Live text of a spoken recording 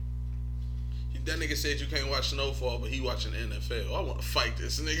That nigga said you can't watch Snowfall, but he watching the NFL. I want to fight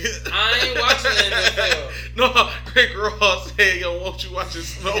this nigga. I ain't watching the NFL. No, Rick Ross said, yo, won't you watching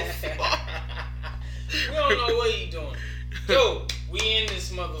Snowfall? We don't know what he doing. Yo, we in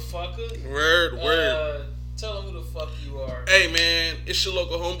this motherfucker. Word. Tell him who the fuck you are. Hey, man, it's your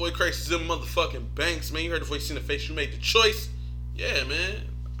local homeboy, Crazy Zim motherfucking Banks, man. You heard the voice, seen the face, you made the choice. Yeah, man.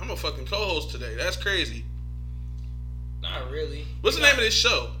 I'm a fucking co-host today. That's crazy. Not really. What's the name of this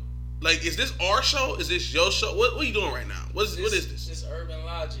show? Like, is this our show? Is this your show? What are you doing right now? What is this? This Urban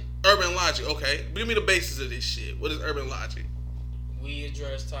Logic. Urban Logic, okay. Give me the basis of this shit. What is Urban Logic? We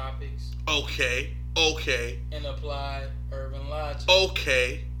address topics. Okay. And apply urban logic.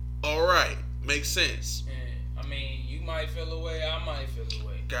 Okay. All right. Makes sense. And, I mean, you might feel away, I might feel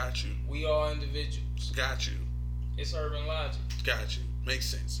away. Got you. We all individuals. Got you. It's urban logic. Got you. Makes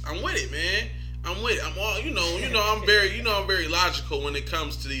sense. I'm with it, man. I'm with it. I'm all, I'm very logical when it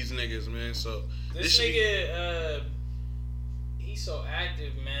comes to these niggas, man. So this nigga, he's so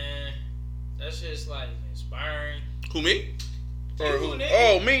active, man. That's just like inspiring. Who, me? Or who? Nigga.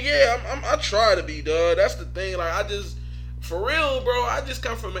 Oh, me? Yeah, I try to be, dog. That's the thing. Like, I just, for real, bro. I just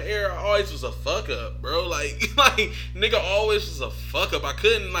come from an era. I always was a fuck up, bro. Like nigga always was a fuck up. I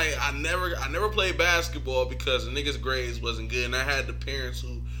couldn't I never played basketball because the niggas' grades wasn't good, and I had the parents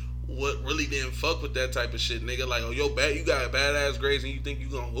who really didn't fuck with that type of shit, nigga. Like, oh, you got badass grades and you think you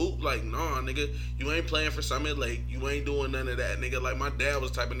gonna hoop? Like, nah, nigga, you ain't playing for Summit Lake. You ain't doing none of that, nigga. Like, my dad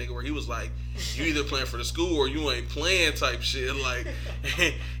was the type of nigga where he was like, you either playing for the school or you ain't playing type shit. Like,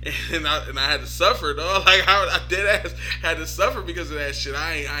 and I had to suffer, dog. Like, I dead ass had to suffer because of that shit.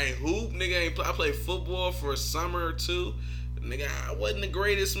 I ain't hoop, nigga. I played football for a summer or two. Nigga, I wasn't the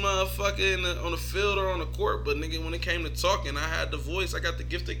greatest motherfucker on the field or on the court, but nigga, when it came to talking, I had the voice. I got the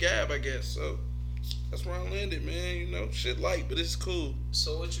gift of gab, I guess. So that's where I landed, man. Shit light, but it's cool.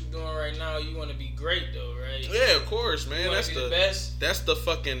 So what you doing right now? You want to be great though, right? Yeah, of course, man. You That's be the best. That's the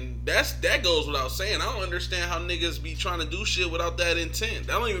fucking. That goes without saying. I don't understand how niggas be trying to do shit without that intent.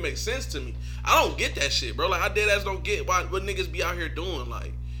 That don't even make sense to me. I don't get that shit, bro. Like, I dead ass don't get what niggas be out here doing.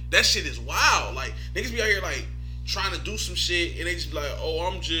 Like, that shit is wild. Like, niggas be out here like trying to do some shit and they just be like, oh,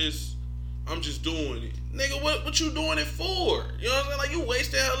 I'm just doing it. Nigga, what you doing it for? You know what I'm saying? Like, you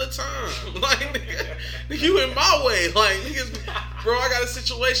wasting hell of time. Like, nigga, you in my way. Like, niggas, bro, I got a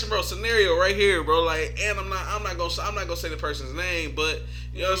situation, bro, scenario right here, bro. Like, and I'm not gonna say the person's name, but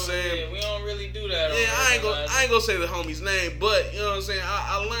you know what I'm saying? Yeah, we don't really do that. Yeah, I ain't gonna say the homie's name, but you know what I'm saying?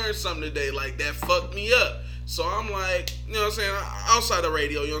 I learned something today, like, that fucked me up. So I'm like, you know what I'm saying, outside the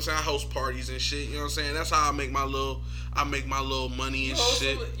radio, you know what I'm saying, I host parties and shit, you know what I'm saying, that's how I make my little money and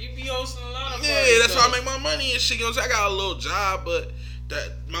shit. You be hosting a lot of parties. Yeah, that's how I make my money and shit, you know what I'm saying, I got a little job, but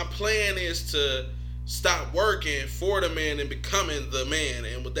my plan is to stop working for the man and becoming the man.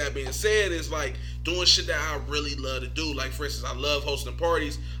 And with that being said, it's like doing shit that I really love to do. Like, for instance, I love hosting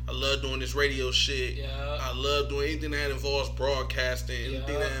parties. I love doing this radio shit. Yeah. I love doing anything that involves broadcasting,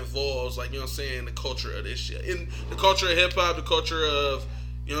 anything that involves, like, you know what I'm saying, the culture of this shit. And the culture of hip-hop, the culture of,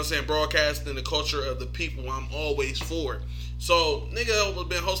 you know what I'm saying, broadcasting, the culture of the people I'm always for. So, nigga, I've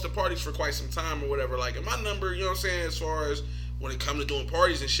been hosting parties for quite some time or whatever. Like, and my number, you know what I'm saying, as far as when it comes to doing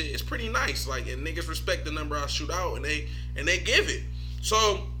parties and shit, it's pretty nice. Like, and niggas respect the number I shoot out, and they give it.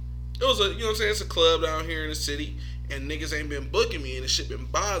 So it was you know what I'm saying, it's a club down here in the city, and niggas ain't been booking me, and the shit been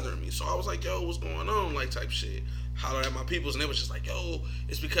bothering me. So I was like, yo, what's going on? Like, type shit. Hollered at my peoples, and they was just like, yo,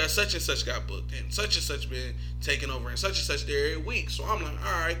 it's because such and such got booked, and such been taking over, and such there every week. So I'm like,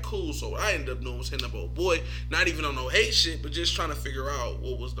 all right, cool. So what I ended up doing was hitting up old boy, not even on no hate shit, but just trying to figure out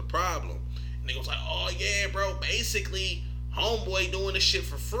what was the problem. And nigga was like, oh yeah, bro, basically homeboy doing this shit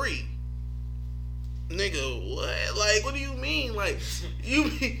for free. Nigga, what? Like, what do you mean? Like, you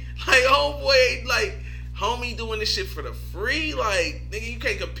mean, like, homeboy, like, homie doing this shit for the free? Like, nigga, you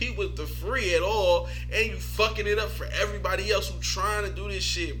can't compete with the free at all, and you fucking it up for everybody else who trying to do this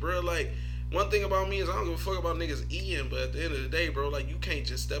shit, bro. Like, one thing about me is I don't give a fuck about niggas eating, but at the end of the day, bro, like, you can't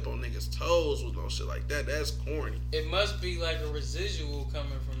just step on niggas' toes with no shit like that. That's corny. It must be like a residual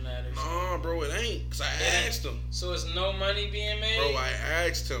coming from that or something. Nah, bro, it ain't. Because I asked him. So it's no money being made? Bro, I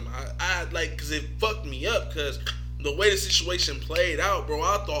asked him. I like, because it fucked me up, because the way the situation played out, bro,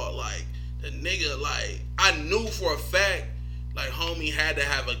 I thought, like, the nigga, like, I knew for a fact, like, homie had to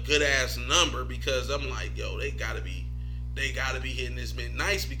have a good-ass number, because I'm like, yo, they gotta be hitting this man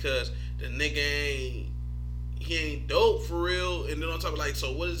nice, because the nigga ain't dope for real. And then on top of, like,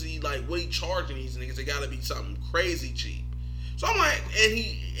 so what is he, like, what he charging these niggas? It gotta be something crazy cheap. So I'm like, and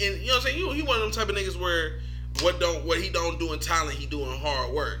you know what I'm saying, he one of them type of niggas where what he don't do in talent, he doing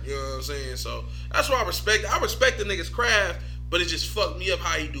hard work. You know what I'm saying? So that's why I respect the niggas craft, But it just fucked me up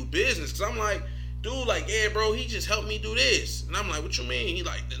how he do business. Cause I'm like, dude, like, yeah, bro, he just helped me do this. And I'm like, what you mean? He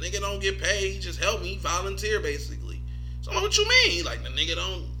like, the nigga don't get paid. He just helped me. He volunteer, basically. So I'm like, what you mean? He like, the nigga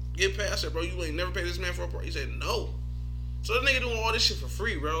don't get paid. I said, bro, you ain't never paid this man for a part. He said, no. So the nigga doing all this shit for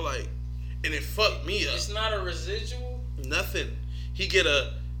free, bro. Like, and it fucked me up. It's not a residual? Nothing. He get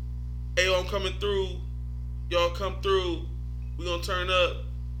a, hey, I'm coming through. Y'all come through. We gonna turn up.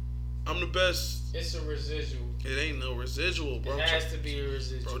 I'm the best. It's a residual. It ain't no residual, bro. It has to be a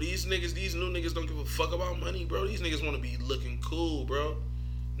residual. Bro, these new niggas don't give a fuck about money, bro. These niggas want to be looking cool, bro.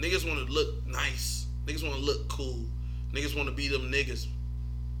 Niggas want to look nice. Niggas want to look cool. Niggas want to be them niggas.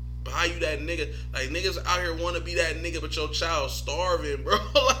 But how you that nigga? Like, niggas out here want to be that nigga, but your child's starving, bro.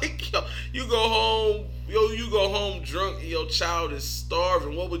 Like, yo, you go home drunk and your child is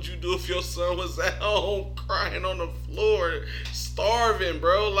starving. What would you do if your son was at home crying on the floor, starving,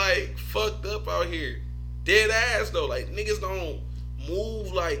 bro? Like, fucked up out here. Dead ass, though. Like, niggas don't move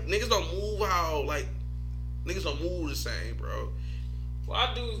how, like, niggas don't move the same, bro. Well,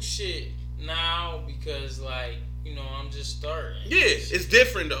 I do shit now because, like, you know, I'm just starting. Yeah, it's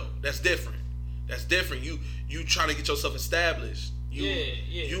different though. That's different. You trying to get yourself established. Yeah.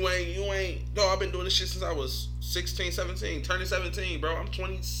 You ain't. No, I've been doing this shit since I was 16, 17, turning 17, bro. I'm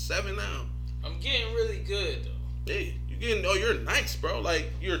 27 now. I'm getting really good though. Yeah, you're nice, bro.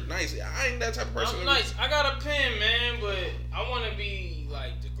 Like, you're nice. I ain't that type of person. I'm nice. I got a pen, man, but I want to be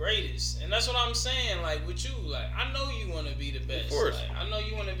like the greatest, and that's what I'm saying. Like with you, like I know you want to be the best. Of course. Like, I know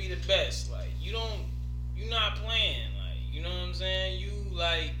you want to be the best. Like you're not playing. Like you know what I'm saying. You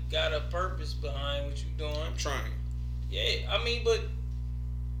like got a purpose behind what you doing. I'm trying. Yeah, I mean, but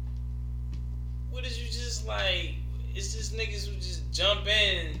what is you just like? It's just niggas who just jump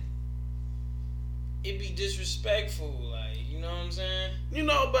in. It be disrespectful, like, you know what I'm saying? You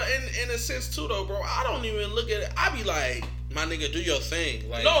know, but in a sense too, though, bro, I don't even look at it. I be like, my nigga, do your thing.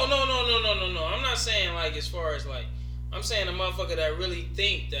 Like, no. I'm not saying like as far as like, I'm saying a motherfucker that really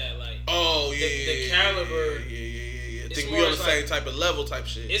think that like, oh yeah, the caliber, yeah. Think we on the same type of level, type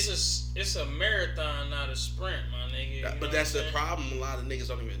shit. It's a marathon, not a sprint, my nigga. But that's the problem. A lot of niggas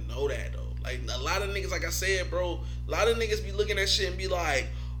don't even know that though. Like a lot of niggas, like I said, bro, a lot of niggas be looking at shit and be like,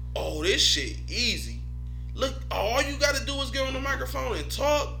 oh, this shit easy. Look, all you gotta do is get on the microphone and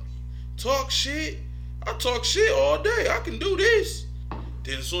talk shit. I talk shit all day. I can do this.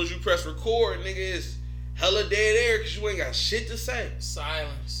 Then as soon as you press record, nigga, it's hella dead air because you ain't got shit to say.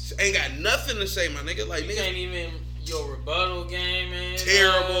 Silence. Ain't got nothing to say, my nigga. Like, you niggas can't even your rebuttal game, man.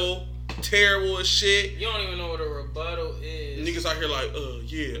 Terrible as shit. You don't even know what a rebuttal is. Niggas out here like,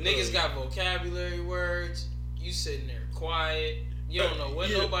 yeah. Niggas got vocabulary words. You sitting there quiet. You don't know what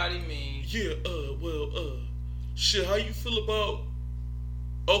nobody means. Yeah, shit, how you feel about,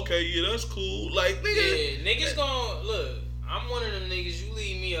 okay, yeah, that's cool. Like, nigga. Yeah, niggas gon' look, I'm one of them niggas, you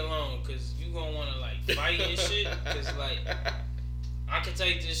leave me alone, cause you gonna wanna, like, fight and shit, cause, like, I can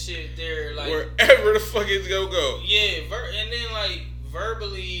take this shit there, like. Wherever the fuck it's gonna go. Yeah, and then, like,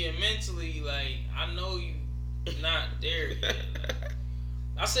 verbally and mentally, like, I know you not there yet. Like,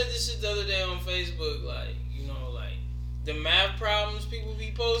 I said this shit the other day on Facebook, like, you know, like, the math problems people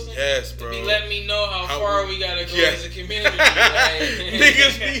be posting. Yes, bro. Be letting me know how far we gotta go as a community. Like.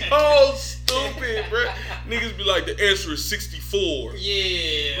 Niggas be all stupid, bro. Niggas be like, the answer is 64.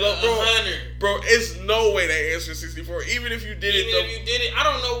 Yeah, bro, 100. Bro, it's no way that answer is 64. Even if you did it. Even if you did it, I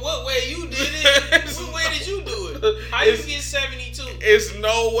don't know what way you did it. What way did you do it? How you get 72? It's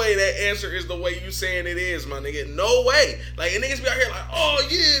no way that answer is the way you saying it is, my nigga. No way. Like, and niggas be out here like, oh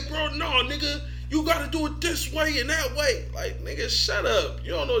yeah, bro, no, nigga. You gotta do it this way and that way. Like, nigga, shut up.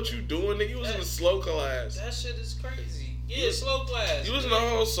 You don't know what you doing, nigga. You was in a slow class. That shit is crazy. Yeah, slow class. You was in a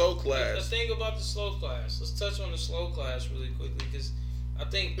whole slow class. The thing about the slow class. Let's touch on the slow class really quickly, because I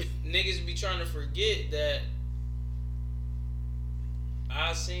think niggas be trying to forget that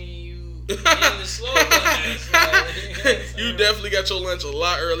I seen you in the slow class. Like, you definitely got your lunch a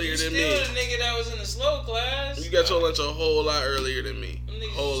lot earlier than me. You still the nigga that was in the slow class. You got your lunch a whole lot earlier than me. Them niggas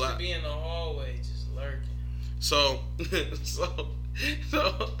whole used lot. to be in the hallway just lurking. So,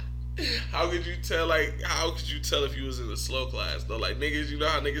 how could you tell? Like, how could you tell if you was in a slow class though? Like, niggas, you know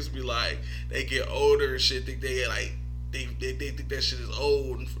how niggas be like, they get older and shit. Think they get like. They think that shit is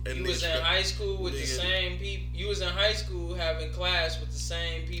old. And you was in high school with the same people. You was in high school having class with the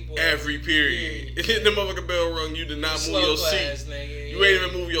same people every period. The motherfucking bell rung. You did not move your seat. Nigga. You ain't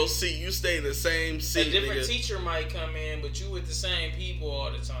even move your seat. You stay in the same seat. A different teacher might come in, but you with the same people all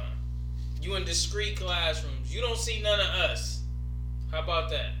the time. You in discrete classrooms. You don't see none of us. How about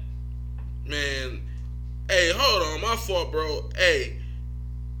that? Man, hey, hold on. My fault, bro. Hey,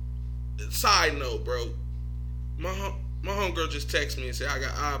 side note, bro. My homegirl just texted me and said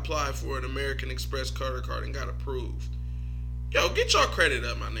I applied for an American Express Carter card and got approved. Yo, get your credit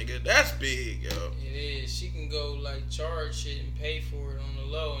up, my nigga. That's big, yo. It is. She can go like charge shit and pay for it on the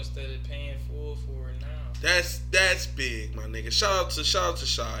low instead of paying full for it now. That's big, my nigga. Shout out to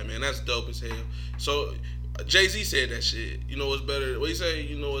Shy, man. That's dope as hell. So Jay-Z said that shit. You know what's better? What you say?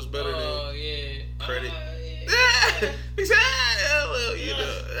 You know what's better than yeah. credit? Yeah. He said, well, you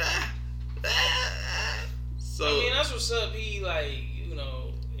know. So I mean, that's what's up. He like, you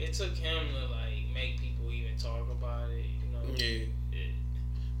know, it took him to like make people even talk about it. You know. Yeah.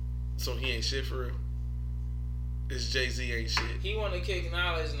 So he ain't shit for real. This Jay-Z ain't shit. He want to kick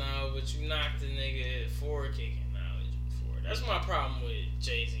knowledge now, but you knocked the nigga for kicking knowledge before. That's my problem with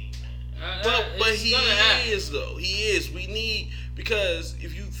Jay-Z, man. But he is though. He is. We need, because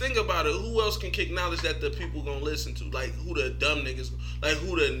if you think about it, who else can kick knowledge that the people gonna listen to? Like who the dumb niggas? Like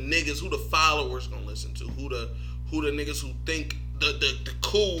who the followers gonna listen to? Who the niggas who think the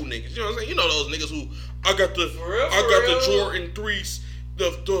cool niggas? You know what I'm saying? You know those niggas who I got the Jordan 3s.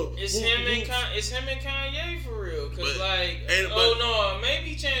 It's him and Kanye for real. Cause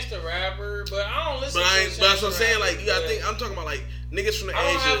maybe Chance the Rapper, but I don't listen. But that's what I'm saying. Like you gotta think. I'm talking about like niggas from the Asia.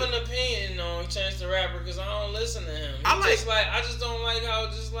 I don't have an opinion on Chance the Rapper because I don't listen to him. I just don't like how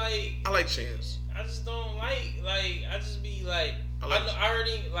I like Chance. I just don't like I just be like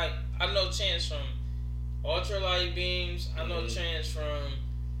I know Chance from Ultralight Beams. I know Chance from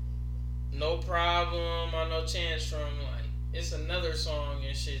No Problem. I know Chance from like. It's another song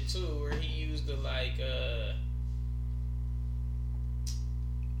and shit too where he used the like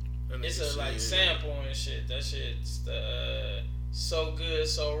it's a like sample and shit. That shit's the So Good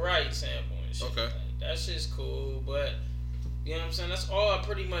So Right sample and shit. Okay. Like, that shit's cool, but you know what I'm saying? That's all I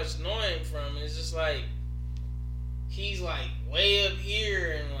pretty much know him from. It's just like he's like way up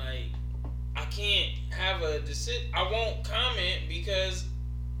here and like I can't have a decision. I won't comment because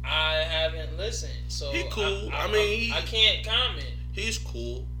I haven't listened, so he cool. I can't comment. He's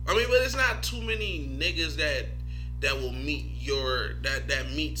cool. I mean, but it's not too many niggas that will meet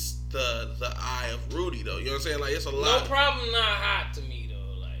that meets the eye of Rudy though. You know what I'm saying? Like it's a lot. No Problem not hot to me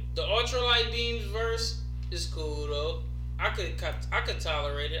though. Like the Ultralight Beams verse is cool though. I could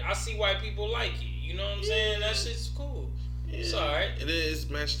tolerate it. I see why people like it. You know what I'm saying? That shit's cool. Yeah. It's alright. It is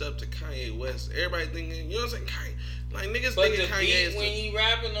matched up to Kanye West. Everybody thinking, you know what I'm saying? Like niggas but thinking the Kanye beat is when he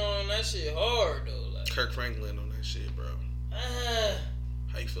rapping on that shit hard though. Like Kirk Franklin on that shit, bro.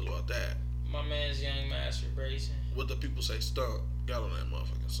 How you feel about that? My man's Young Masturbation. What the people say stunk. Got on that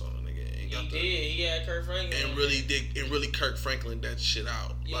motherfucking song, nigga. He had Kirk Franklin. And really Kirk Franklin that shit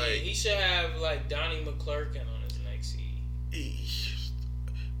out. Yeah, like, he should have like Donnie McClurkin on his next CD.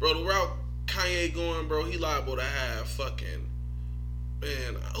 Bro, the route Kanye going, bro, he liable to have fucking,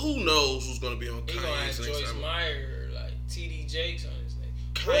 man, who knows who's gonna be on Kanye's next album. He gonna have Joyce Meyer or like TD Jakes on his next.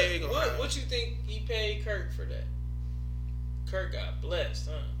 What you think he paid Kirk for that? Kirk got blessed,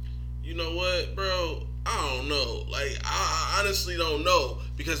 huh? You know what, bro? I don't know. Like, I honestly don't know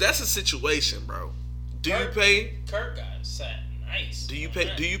because that's a situation, bro. Kirk got sat nice. Do you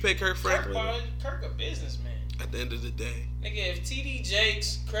pay Kirk Franklin? Kirk a businessman. At the end of the day, nigga, if TD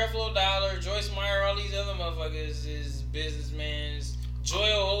Jakes, Creflo Dollar, Joyce Meyer, all these other motherfuckers is businessmen.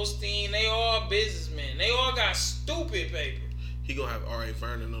 Joel Osteen, they all businessmen. They all got stupid paper. He gonna have R.A.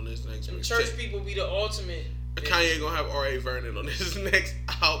 Vernon on this next one. Church people be the ultimate. Kanye gonna have R.A. Vernon on his next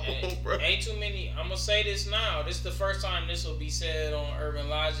album, bro. Ain't too many. I'm gonna say this now. This is the first time this will be said on Urban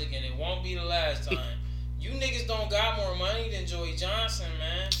Logic, and it won't be the last time. You niggas don't got more money than Joey Johnson,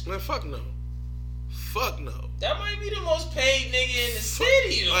 man. Man, fuck no. Fuck no. That might be the most paid nigga in the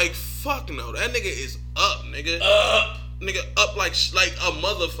city, though. Like, fuck no. That nigga is up, nigga. Nigga, up like a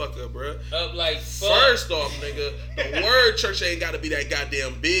motherfucker, bruh. Up like fuck. First off, nigga, the word church ain't got to be that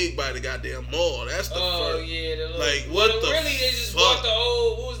goddamn big by the goddamn mall. That's the first. Yeah, the little, like what the really they just bought the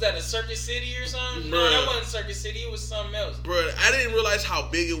old, what was that, a Circuit City or something? Bruh. No, that wasn't Circuit City, it was something else. Bruh, I didn't realize how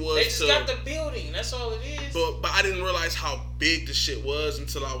big it was. They just got the building, that's all it is. But I didn't realize how big the shit was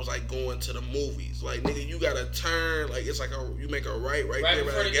until I was like going to the movies. Like, nigga, you gotta turn, like it's like you make a right there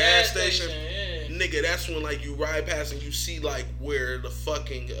by the gas station. Yeah. Nigga, that's when like you ride past and you see like where the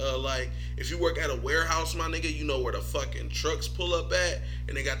fucking like if you work at a warehouse, my nigga, you know where the fucking trucks pull up at,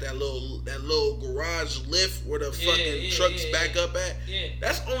 and they got that little garage lift where the fucking trucks back up at. Yeah.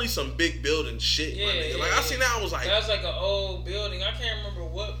 That's only some big building shit, my nigga. Like I seen that, I was like, that was like an old building. I can't remember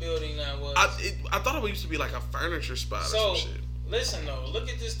what building that was. I thought it used to be like a furniture spot or some shit. Listen though, look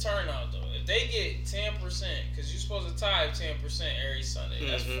at this turnout though. If they get 10%, because you're supposed to tithe 10% every Sunday.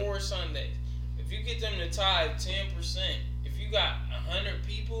 That's 4 Sundays. If you get them to tithe 10%, if you got 100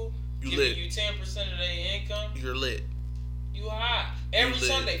 people giving you 10% of their income, you're lit. You hot every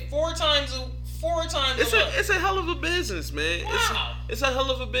Sunday, 4 times a It's month. it's a hell of a business, man. Wow. It's a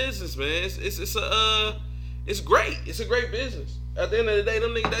hell of a business, man. It's great. It's a great business. At the end of the day,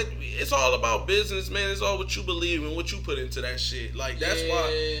 them niggas, it's all about business, man. It's all what you believe and what you put into that shit. Like, that's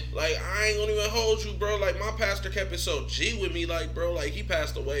why, like, I ain't gonna even hold you, bro. Like, my pastor kept it so G with me, like, bro. Like, he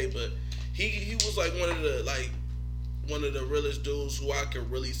passed away, but he was like one of the realest dudes who I could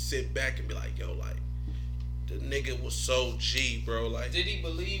really sit back and be like, yo, like, the nigga was so G, bro. Like, did he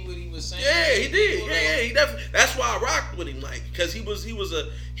believe what he was saying? Yeah, he did. Yeah, he definitely. That's why I rocked with him, like, because he was a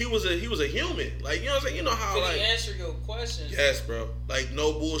human. Like, you know what I'm saying? You know how, did like, he answer your questions? Yes, bro. Like,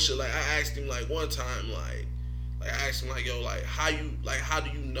 no bullshit. Like, I asked him, like, one time, like I asked him, like, yo, like, how do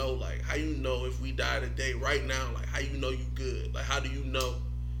you know, like, how you know if we die today, right now, like, how you know you good? Like, how do you know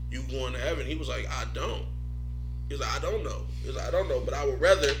you going to heaven? He was like, I don't. He was like, I don't know. He was like, I don't know, but I would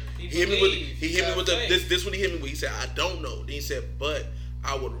rather. He hit me with this what he hit me with. He said, I don't know. Then he said, but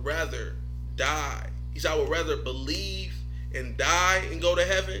I would rather die. He said, I would rather believe and die and go to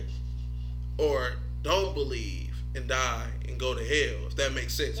heaven, or don't believe and die and go to hell. If that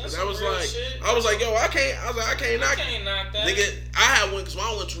makes sense. That's And I was like, shit. yo, I can't knock that. Nigga, I had one because when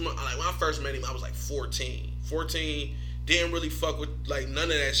I went to when I first met him, I was like 14. 14, didn't really fuck with like none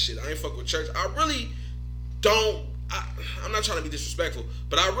of that shit. I ain't fuck with church. I really don't. I'm not trying to be disrespectful,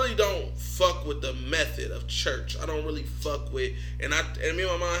 but I really don't fuck with the method of church. I don't really fuck with, and me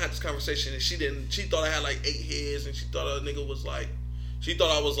and my mom had this conversation, and she thought I had like 8 heads, and she thought a nigga was like, she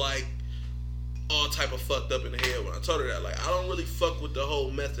thought I was like all type of fucked up in the head when I told her that. Like, I don't really fuck with the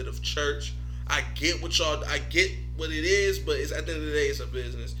whole method of church. I get what it is, but it's at the end of the day, it's a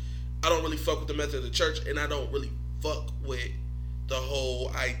business. I don't really fuck with the method of the church, and I don't really fuck with the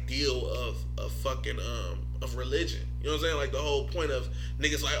whole ideal of fucking of religion. You know what I'm saying? Like, the whole point of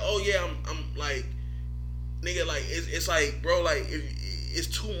niggas like, oh yeah, I'm like, nigga, like, it's like, bro, like, it's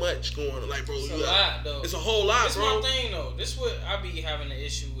too much going on. Like, bro, it's a lot, though. It's a whole lot, bro. It's my thing, though. This is what I be having an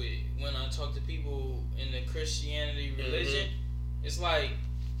issue with when I talk to people in the Christianity religion. Mm-hmm. It's like,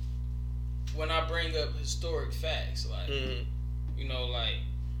 when I bring up historic facts, like, you know, like,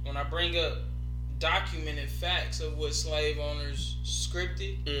 when I bring up documented facts of what slave owners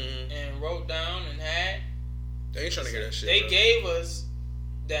scripted and wrote down and had, they ain't trying to hear that shit. They bro. gave us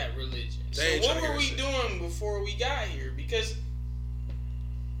that religion. So what were we doing before we got here? Because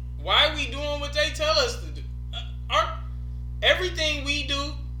why are we doing what they tell us to do? Everything we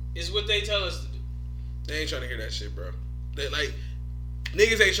do is what they tell us to do. They ain't trying to hear that shit, bro. They like,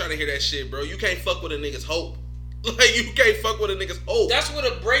 niggas ain't trying to hear that shit, bro. You can't fuck with a nigga's hope. Like, you can't fuck with a nigga's hope. That's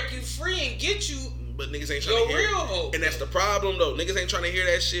what'll break you free and get you. But niggas ain't trying to hear your real hope. And that's the problem, though. Niggas ain't trying to hear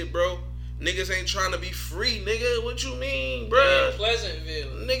that shit, bro. Niggas ain't trying to be free, nigga. What you mean, bro? Yeah,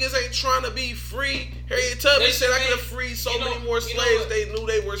 Pleasantville. Niggas ain't trying to be free. Harriet Tubman said I could have freed so many more slaves. They knew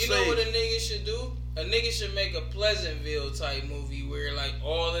they were slaves. You know what a nigga should do? A nigga should make a Pleasantville type movie where, like,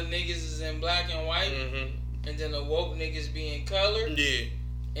 all the niggas is in black and white, and then the woke niggas be in color. Yeah.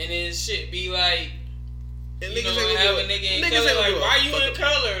 And then shit be like, and you niggas know, ain't have a nigga in color. Like, why you in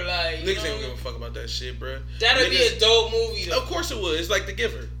color? Like, niggas ain't give a fuck about that shit, bro. That'd be a dope movie, though. Of course it would. It's like The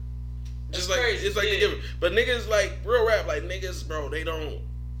Giver. It's like The Giver. But niggas, like, real rap, like, niggas, bro, they don't,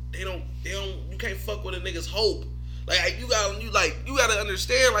 you can't fuck with a nigga's hope. Like, you gotta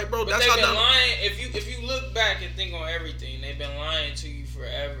understand, like, bro, but that's how they've been lying. If you look back and think on everything, they've been lying to you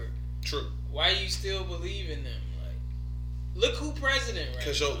forever. True. Why you still believe in them? Like, look who president right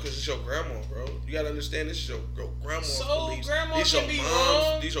now. Cause it's your grandma, bro. You gotta understand, this is your grandma's so beliefs. Grandma these can your be moms,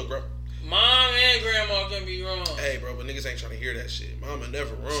 wrong. These your grandma. Mom and grandma can be wrong. Hey, bro, but niggas ain't trying to hear that shit. Mama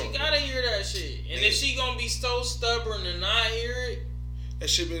never wrong. She gotta hear that shit. And if she gonna be so stubborn to not hear it, that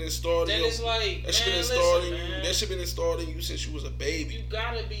shit been installed in you. Then it's like, that shit been installed in you. That shit been installed in you since you was a baby. You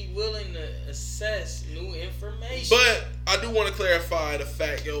gotta be willing to assess new information. But I do want to clarify the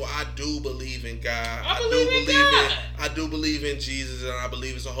fact, yo, I do believe in God. I believe in God. I do believe in Jesus, and I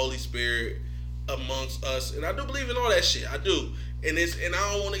believe it's the Holy Spirit amongst us, and I do believe in all that shit. I do. And I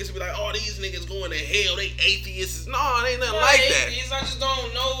don't want niggas to be like, oh, these niggas going to hell, they atheists. No, it ain't nothing like atheists, that. I just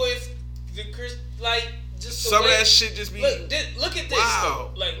don't know if the just the some way, of that shit just be. Look at this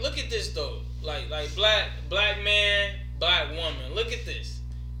though. Like, look at this though. Like black man, black woman. Look at this.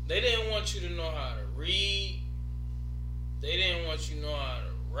 They didn't want you to know how to read. They didn't want you to know how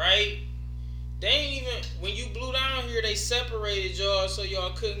to write. They ain't even, when you blew down here, they separated y'all so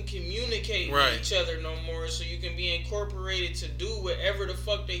y'all couldn't communicate with each other no more, so you can be incorporated to do whatever the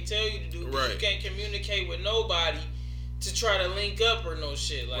fuck they tell you to do. Right. You can't communicate with nobody to try to link up or no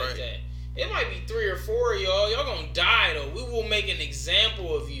shit like that. It might be 3 or 4 of y'all. Y'all gonna die though. We will make an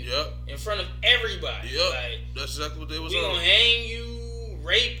example of you in front of everybody. Like, that's exactly what they was. We gonna hang you,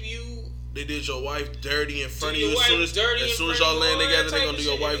 rape you. They did your wife dirty in front of you. As soon as y'all land together, they gonna do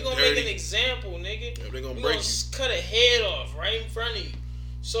your wife dirty. We gonna make an example, nigga. Yeah, they gonna break you. Cut a head off right in front of you.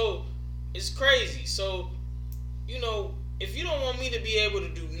 So it's crazy. So if you don't want me to be able to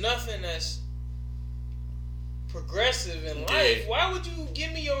do nothing that's progressive in life, why would you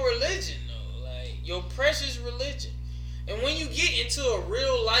give me your religion though? Like your precious religion. And when you get into a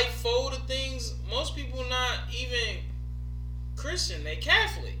real life fold of things, most people not even Christian, they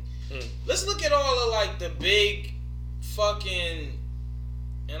Catholic. Let's look at all of like the big fucking,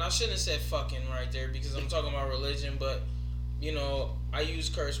 and I shouldn't have said fucking right there because I'm talking about religion, but I use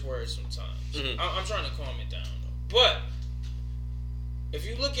curse words sometimes. I'm trying to calm it down though. But if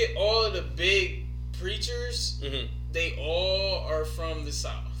you look at all of the big preachers, they all are from the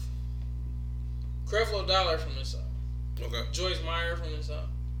South. Creflo Dollar from the South. Okay. Joyce Meyer from the South.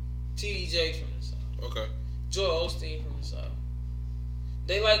 T.D. Jakes from the South. Okay. Joel Osteen from the South.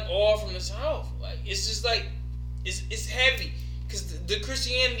 They like all from the South. Like it's just like it's heavy because the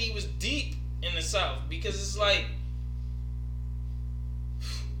Christianity was deep in the South because it's like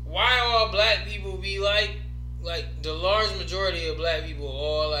why all black people be like the large majority of black people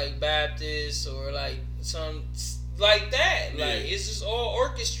all like Baptists or like some like that. Yeah. Like it's just all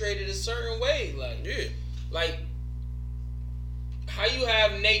orchestrated a certain way. Like how you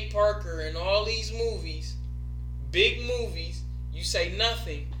have Nate Parker in all these movies, big movies, you say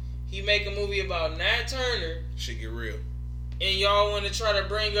nothing. He make a movie about Nat Turner. Shit get real. And y'all want to try to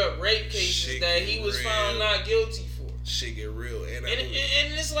bring up rape cases that he was found not guilty for. Shit get real. And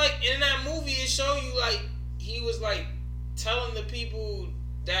it's like in that movie it show you like he was like telling the people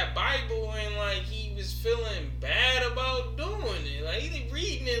that Bible and like he was feeling bad about doing it. Like he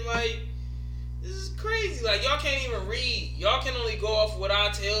reading it like this is crazy. Like y'all can't even read. Y'all can only go off what I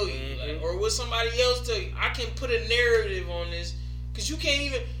tell you, like, or what somebody else tell you. I can put a narrative on this because you can't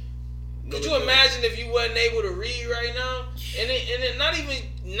even. Could you imagine if you wasn't able to read right now, and it not even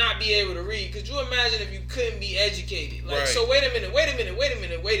not be able to read? Could you imagine if you couldn't be educated? Like so, wait a minute.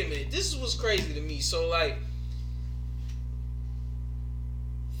 This is what's crazy to me. So like.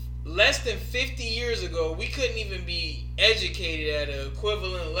 Less than 50 years ago, we couldn't even be educated at an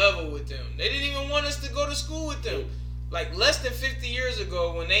equivalent level with them. They didn't even want us to go to school with them. Like less than 50 years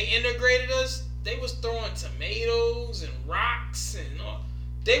ago, when they integrated us, they was throwing tomatoes and rocks and all.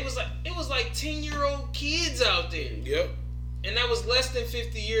 It was like 10-year-old kids out there. Yep. And that was less than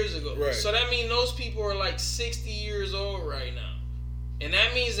 50 years ago. Right. So that means those people are like 60 years old right now. And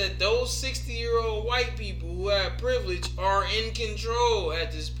that means that those 60-year-old white people who have privilege are in control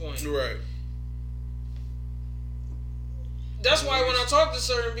at this point. Right. That's why when I talk to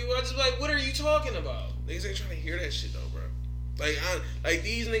certain people, I just be like, what are you talking about? Niggas ain't trying to hear that shit though, bro. Like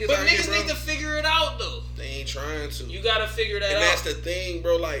these niggas But out niggas here, bro, need to figure it out though. They ain't trying to. You gotta figure that out. And that's the thing,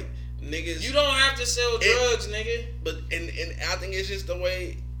 bro. Like, niggas. You don't have to sell drugs, nigga. But and I think it's just the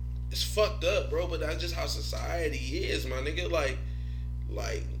way it's fucked up, bro. But that's just how society is, my nigga.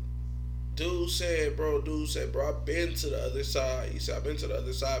 Like, dude said, bro, I've been to the other side. He said, I've been to the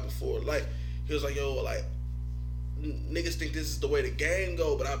other side before. Like, he was like, yo, like, niggas think this is the way the game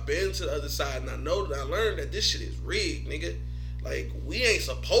go, but I've been to the other side, and I learned that this shit is rigged, nigga. Like, we ain't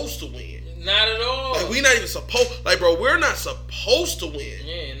supposed to win. Not at all. Like, we not even supposed, like, bro, we're not supposed to win.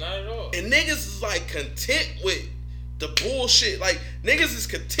 Yeah, not at all. And niggas is, like, content with the bullshit. Like, niggas is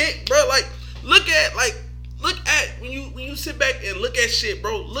content, bro. Like, look at when you sit back and look at shit,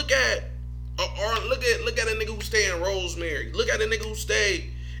 bro. Look at a nigga who stay in Rosemary. Look at a nigga who stay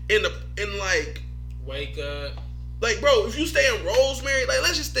in like Wake Up. Like, bro, if you stay in Rosemary, like,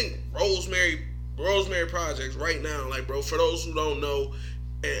 let's just think Rosemary Projects right now. Like, bro, for those who don't know,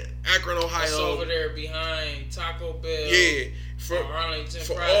 Akron, Ohio. That's over there behind Taco Bell. Yeah. For Arlington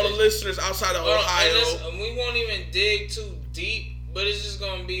for Project. all the listeners outside of Ohio. And we won't even dig too deep, but it's just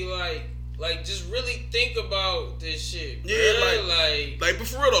gonna be like just really think about this shit. Bro. Yeah, like, but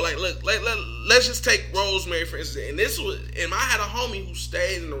for real though, like, look, let's just take Rosemary for instance. And I had a homie who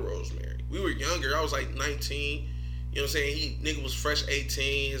stayed in the Rosemary. We were younger. I was like 19. You know what I'm saying? Nigga was fresh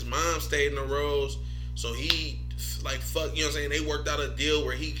 18. His mom stayed in the Rose, so he like fuck. You know what I'm saying? They worked out a deal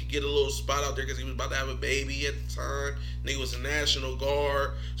where he could get a little spot out there because he was about to have a baby at the time. Nigga was a National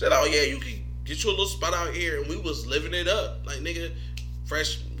Guard. Said, oh yeah, you can get you a little spot out here, and we was living it up. Like, nigga,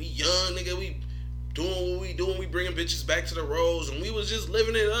 fresh, we young, nigga, we doing what we doing. We bringing bitches back to the Rose, and we was just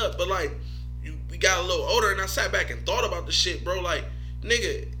living it up. But like, we got a little older, and I sat back and thought about the shit, bro. Like,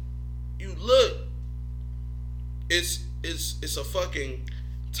 nigga, you look, it's a fucking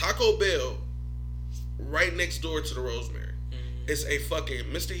Taco Bell, right next door to the Rosemary. It's a fucking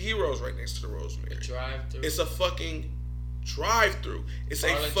Mr. Heroes right next to the Rosemary. Drive-through. It's a fucking drive-through. It's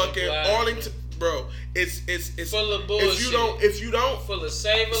Arlington a fucking Black. Arlington, bro. It's full of bullshit. If you don't, full of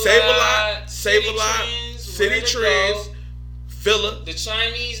Save a Lot, Trends, City Where to Trends, Go. Filler, The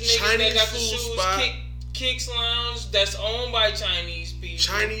Chinese niggas that got the food shoes, spot. Kicks Lounge, that's owned by Chinese people.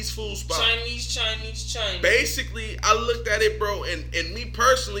 Chinese food spot. Chinese. Basically, I looked at it, bro, and me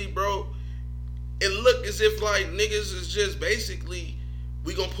personally, bro, it looked as if like niggas is just basically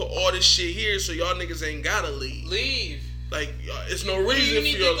we gonna put all this shit here so y'all niggas ain't gotta leave. Like it's no reason you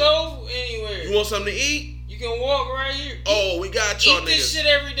need for y'all to go anywhere. You want something to eat? You can walk right here. Oh, we got y'all Eat niggas. this shit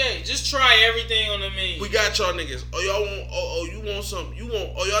every day. Just try everything on the menu. We got y'all niggas. Oh, y'all want? Oh, you want something? You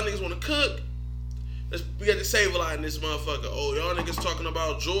want? Oh, y'all niggas want to cook? We got to Save a Lot in this motherfucker. Oh, y'all niggas talking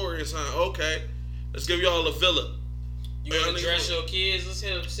about jewelry and something. Okay, let's give y'all a villa. You want to dress your kids? Let's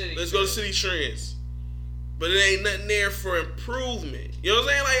hit up City. Let's go to City Trends. But it ain't nothing there for improvement. You know what I'm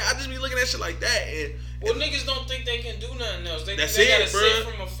saying? Like I just be looking at shit like that and. Well, niggas don't think they can do nothing else. They That's think they it, gotta bruh.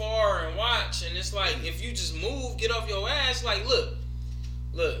 sit from afar and watch. And it's like, if you just move, get off your ass. Like, look.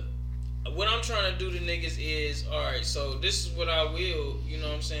 What I'm trying to do to niggas is, alright, so this is what I will, you know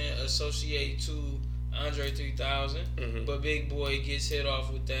what I'm saying, associate to Andre 3000. Mm-hmm. But Big Boy gets hit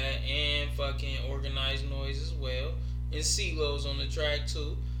off with that. And fucking Organized Noise as well. And CeeLo's on the track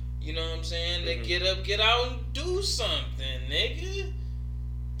too. You know what I'm saying? They get up, get out, and do something, nigga.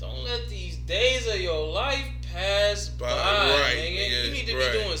 Don't let these days of your life pass by, Right, nigga. You need to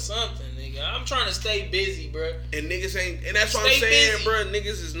right. be doing something, nigga. I'm trying to stay busy, bro. And niggas ain't, and that's what I'm Stay saying, busy. bro.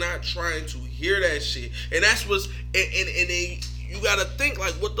 Niggas is not trying to hear that shit, and that's what's, and then you gotta think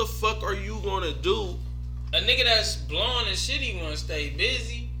like, what the fuck are you gonna do? A nigga that's blowing and shit, he wanna stay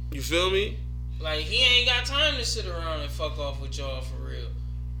busy. You feel me? Like, he ain't got time to sit around and fuck off with y'all for real.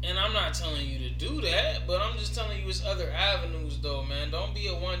 And I'm not telling you to do that, but I'm just telling you it's other avenues though, man. Don't be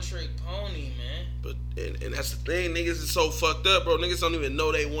a one-trick pony, man. But and that's the thing, niggas is so fucked up, bro. Niggas don't even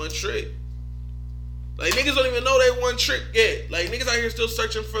know they one trick. Like niggas don't even know they one trick yet. Like niggas out here still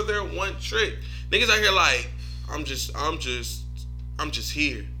searching for their one trick. Niggas out here like, I'm just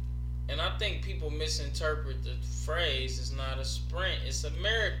here. And I think people misinterpret the phrase. It's not a sprint, it's a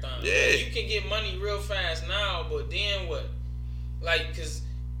marathon. Yeah. Like, you can get money real fast now, but then what? Like, cause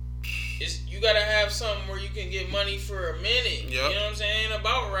you gotta have something where you can get money for a minute. Yep. You know what I'm saying?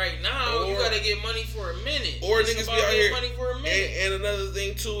 About right now, you gotta get money for a minute. Or It's niggas about be out getting here. money for a minute. And another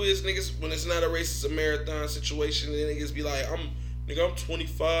thing too is niggas, when it's not a race, it's a marathon situation. Then niggas be like, I'm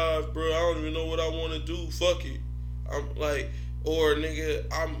 25, bro. I don't even know what I want to do. Fuck it. I'm like, or nigga,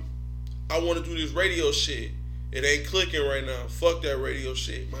 I want to do this radio shit. It ain't clicking right now. Fuck that radio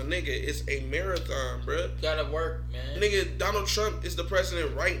shit. My nigga, it's a marathon, bruh. Gotta work, man. Nigga, Donald Trump is the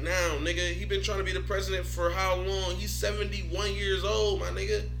president right now, nigga. He been trying to be the president for how long? He's 71 years old, my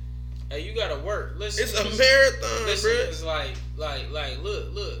nigga. Hey, you gotta work. Listen, It's a marathon, listen, bruh. it's like,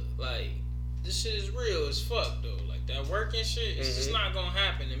 look, like, this shit is real as fuck, though. Like, that working shit, it's just not gonna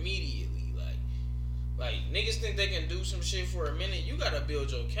happen immediately. Like, niggas think they can do some shit for a minute. You gotta build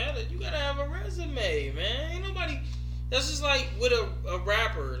your calendar. You gotta have a resume, man. Ain't nobody... That's just like with a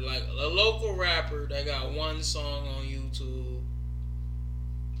rapper, like a local rapper that got one song on YouTube,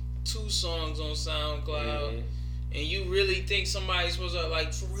 2 songs on SoundCloud, and you really think somebody's supposed to,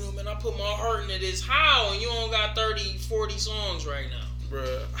 like, for real, man, I put my heart into this. How? And you only got 30, 40 songs right now.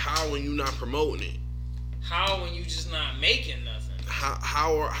 Bruh, how when you not promoting it? How when you just not making nothing?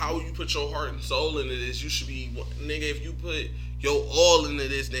 How you put your heart and soul into this? You should be, nigga. If you put your all into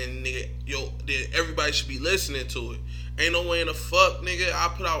this, then nigga, then everybody should be listening to it. Ain't no way in the fuck, nigga. I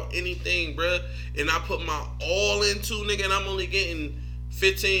put out anything, bruh, and I put my all into, nigga, and I'm only getting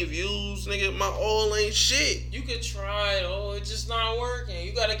 15 views, nigga. My all ain't shit. You could try it, it's just not working.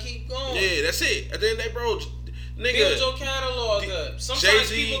 You gotta keep going. Yeah, that's it. At the end of the day, bro, nigga. Build your catalog up. Sometimes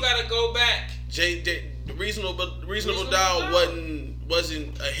Jay-Z, people gotta go back. Reasonable Doubt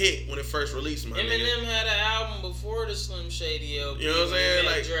wasn't a hit when it first released, my nigga. Eminem had an album before the Slim Shady LP. You know what I'm saying?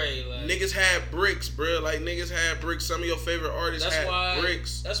 Like, Dre, niggas had bricks, bro. Like, niggas had bricks. Some of your favorite artists had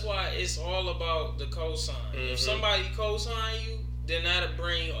bricks. That's why it's all about the cosign. If somebody cosign you, then that'll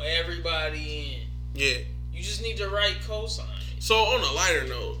bring everybody in. Yeah. You just need the right cosign. So, on a lighter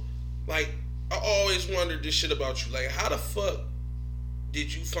note, like, I always wondered this shit about you. Like, how the fuck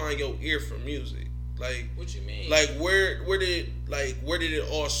did you find your ear for music? Like, what you mean? Like, where did it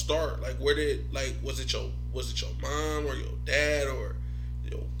all start? Like, was it your mom or your dad or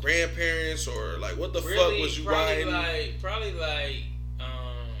your grandparents or like what the fuck was you riding? Probably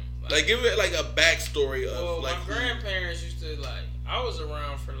give it like a backstory of my grandparents used to like. I was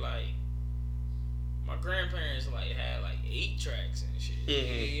around for like my grandparents like had like 8 tracks and shit.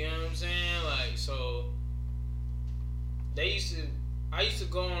 Mm-hmm. You know what I'm saying? Like so, I used to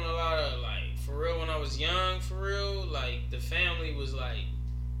go on a lot of like for real when I was young. For real, like the family was like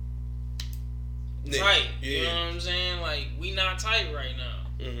tight. Yeah. You know what I'm saying? Like we not tight right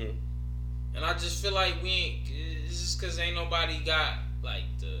now. Mm-hmm. And I just feel like we ain't. It's just because ain't nobody got like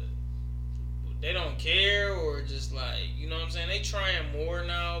they don't care or just like, you know what I'm saying? They trying more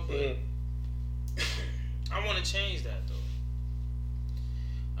now, but I want to change that though.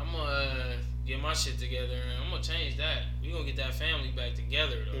 I'm gonna get my shit together and I'm gonna change that. We gonna get that family back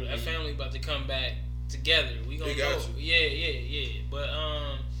together though. Mm-hmm. That family about to come back together. We gonna go. Yeah. But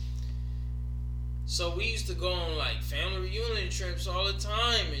so we used to go on like family reunion trips all the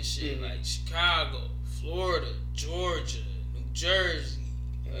time and shit, like Chicago, Florida, Georgia, New Jersey,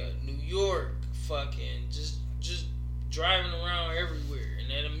 New York, fucking just driving around everywhere, and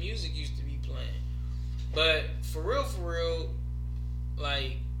then the music used to be playing. But for real,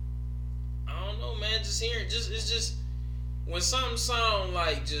 like I don't know, man. Just hearing, it's just when something sound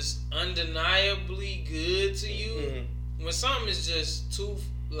like just undeniably good to you, when something is just too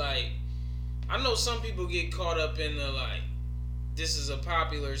like. I know some people get caught up in the like, this is a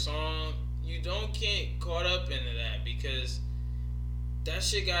popular song. You don't get caught up into that because that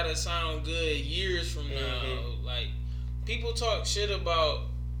shit gotta sound good years from now. Like, people talk shit about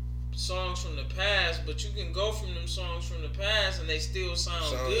songs from the past, but you can go from them songs from the past and they still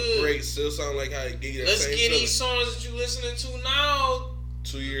sound good. Great, still sound like how it get you that Let's same get feeling. these songs that you listening to now.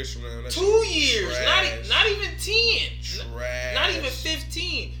 2 years from now. 2 years, not even 10, not even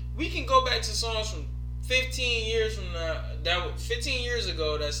 15. We can go back to songs from 15 years from now. 15 years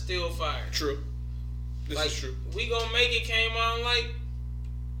ago. That's still fire. True. This is true. We Gonna Make It came out in like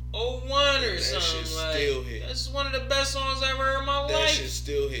 01 or something. Shit like still hit. That's one of the best songs I ever heard in my life. That shit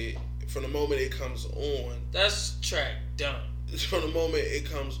still hit. From the moment it comes on. That's track done. From the moment it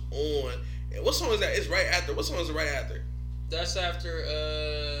comes on. And what song is that? It's right after. What song is it right after? That's after.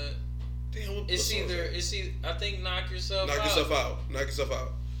 Damn. It's either. I think Knock Yourself Out. Knock Yourself Out.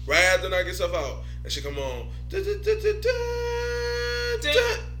 Right after Knock Yourself Out, that shit come on.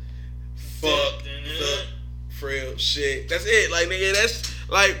 Fuck the frail shit. That's it. Like, nigga, that's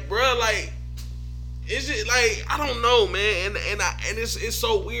like, bruh, like, it's just like, I don't know, man. And it's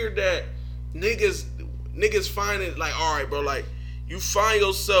so weird that niggas find it like, all right, bro, like, you find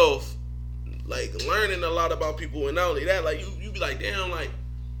yourself like learning a lot about people, and not only that, like, you be like, damn, like,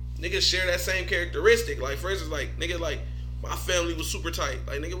 niggas share that same characteristic. Like, for instance, like, nigga, like, my family was super tight.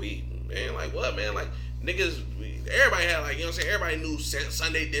 Like, nigga, man, like, what, man? Like, niggas, everybody had, like, you know what I'm saying? Everybody knew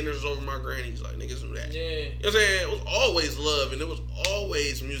Sunday dinners over my granny's. Like, niggas knew that. Yeah. You know what I'm saying? It was always love, and it was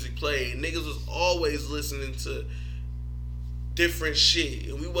always music played. Niggas was always listening to different shit.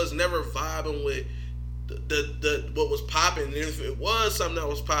 And we was never vibing with the what was popping. And if it was something that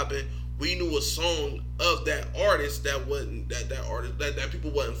was popping, we knew a song of that artist that wasn't, that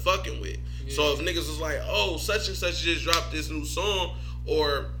people wasn't fucking with. Yeah. So if niggas was like, oh, such and such just dropped this new song,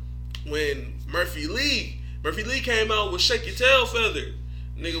 or when Murphy Lee came out with Shake Your Tail Feather,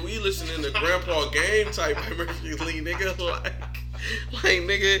 nigga, we listening to Grandpa Game type by Murphy Lee, nigga, like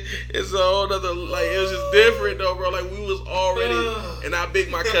nigga, it's a whole other, like, it was just different though, bro. Like, we was already, and I big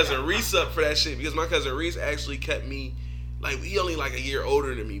my cousin Reese up for that shit, because my cousin Reese actually kept me, like, he only like a year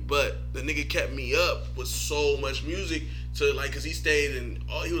older than me, but the nigga kept me up with so much music to, like, cause he stayed in,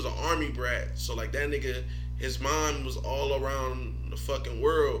 he was an army brat, so like that nigga, his mom was all around the fucking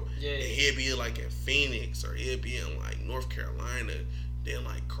world, yeah. And he'd be like in Phoenix, or he'd be in like North Carolina, then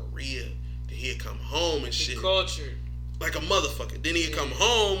like Korea, then he'd come home and shit. Cultured. Like a motherfucker. Then he'd come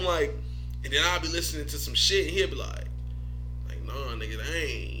home, like, and then I'd be listening to some shit, and he'd be like, nah, nigga, that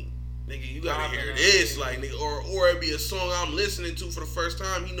ain't, nigga, you gotta hear this, like, nigga, or it'd be a song I'm listening to for the first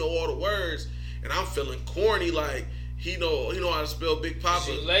time, he know all the words, and I'm feeling corny, like, he know how to spell Big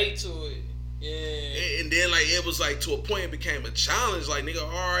Papa. You relate to it. Yeah. And then, like, it was, like, to a point it became a challenge. Like, nigga, all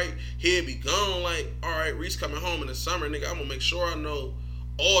right, he'd be gone. Like, all right, Reese coming home in the summer, nigga, I'm gonna make sure I know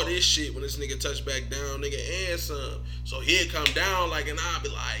all this shit when this nigga touch back down, nigga, and some. So he'd come down, like, and I'd be,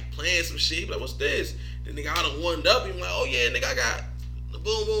 like, playing some shit. He'd be like, what's this? Then, nigga, I done one up him, like, oh, yeah, nigga, I got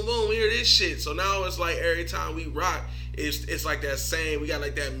boom, boom, boom, hear this shit. So now it's, like, every time we rock, it's like that same, we got,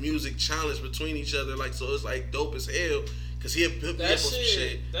 like, that music challenge between each other. Like, so it's, like, dope as hell. Cause he'll put me up on some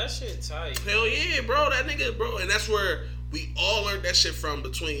shit. That shit tight. Hell yeah, bro. That nigga, bro. And that's where we all learned that shit from,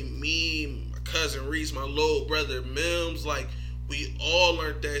 between me, my cousin Reese, my little brother Mims. Like, we all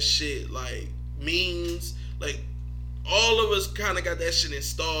learned that shit. Like, memes. Like, all of us kind of got that shit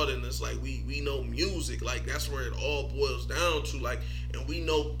installed in us. Like we know music, like that's where it all boils down to. Like, and we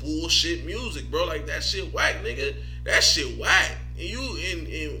know bullshit music, bro. Like that shit whack, nigga. That shit whack.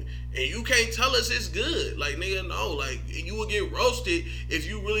 And you can't tell us it's good. Like, nigga, no. Like, you will get roasted if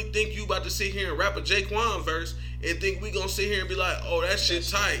you really think you about to sit here and rap a Jaquan verse and think we gonna sit here and be like, oh, that shit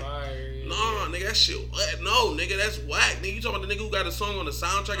tight. Fire. Nah, nigga, that shit. No, nigga, that's whack. Nigga, you talking about the nigga who got a song on the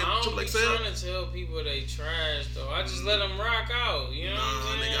soundtrack I of don't Triple be XL? trying to tell people they trash though. I just let them rock out. You know what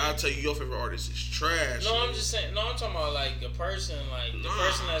I'm saying? Nigga, I'll tell you your favorite artist is trash. No, nigga. I'm just saying. No, I'm talking about like the person, like the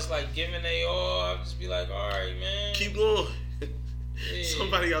person that's like giving they all. I'll just be like, all right, man. Keep going. Yeah.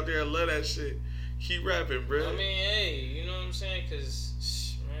 Somebody out there love that shit. Keep rapping, bro. I mean, hey, you know what I'm saying?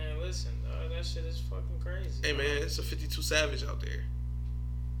 Cause man, listen, dog, that shit is fucking crazy. Hey, man, it's a 52 Savage out there.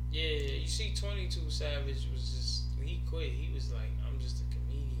 Yeah, you see, 22 Savage was just he quit. He was like, I'm just a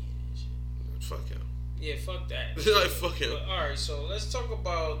comedian and shit. Fuck him. Yeah, fuck that. Like, fuck him. But, all right, so let's talk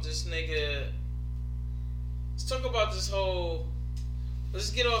about this nigga. Let's talk about this whole. Let's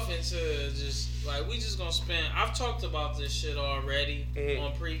get off into just like we just gonna spend. I've talked about this shit already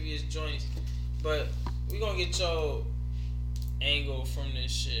on previous joints, but we gonna get your angle from this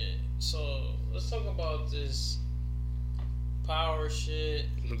shit. So let's talk about this power shit.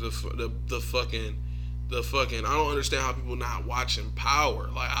 The fucking. I don't understand how people not watching Power.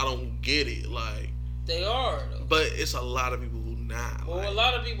 Like, I don't get it. Like, They are though. but it's a lot of people who not. Well, like, a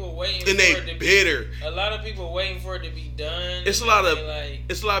lot of people waiting and for they it to bitter. be. A lot of people waiting for it to be done. It's a and lot of they like.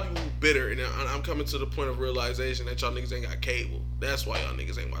 it's a lot of people who bitter, and I'm coming to the point of realization that y'all niggas ain't got cable. That's why y'all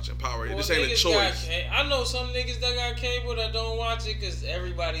niggas ain't watching Power. Well, This ain't a niggas choice. I know some niggas that got cable that don't watch it because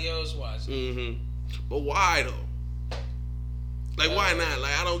everybody else watches it. Mm-hmm. But why though? Like, why not?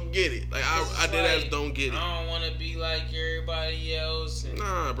 Like, I don't get it. Like, I did like, ass don't get it. I don't want to be like everybody else. And,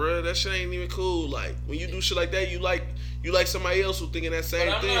 Nah, bro, that shit ain't even cool. Like, when you do shit like that, you like somebody else who thinking that same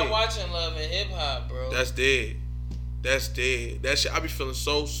but I'm thing. not watching Love and Hip Hop, bro. That's dead. That's dead. That shit, I be feeling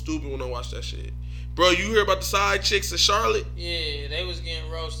so stupid when I watch that shit. Bro, you hear about the side chicks in Charlotte? Yeah, they was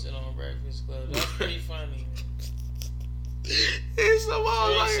getting roasted on Breakfast Club. That's pretty funny. It's some If all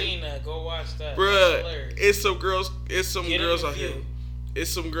you ain't like, seen that, go watch that. bruh, it's some girls Get in girls the out here. view. It's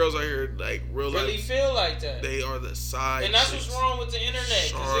some girls out here like real Really life. feel like that. They are the side And that's chicks. what's wrong with the internet, because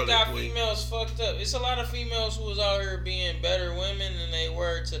Charlotte it got queen. females fucked up. It's a lot of females who was out here being better women than they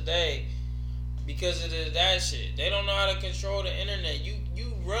were today because of that shit. They don't know how to control the internet. You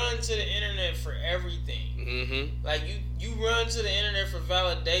run to the internet for everything. Mm-hmm. Like you run to the internet for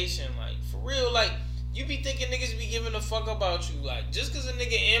validation. Like for real, like you be thinking niggas be giving a fuck about you. Like just cause a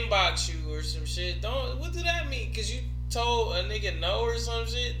nigga inbox you or some shit, what do that mean? Cause you told a nigga no or some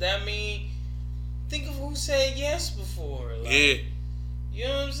shit, that mean think of who said yes before. Like, Yeah. you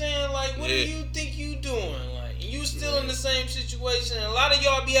know what I'm saying? Like, what do you think you doing? Like, and you still in the same situation. And a lot of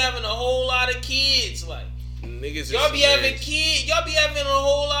y'all be having a whole lot of kids. Like, Niggas y'all is be having hilarious. kids. Y'all be having a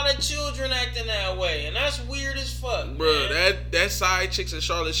whole lot of children acting that way, and that's weird as fuck, Bro, man. that side chicks in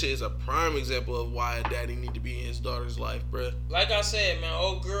Charlotte shit is a prime example of why a daddy need to be in his daughter's life, bro. Like I said, man,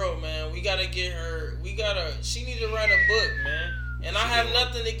 old girl, man, we gotta get her. She need to write a book, man. And I have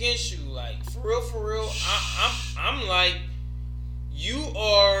nothing against you, like for real. I'm like, you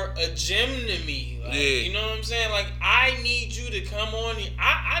are a gem to me. Like, Yeah. you know what I'm saying? Like, I need you to come on here.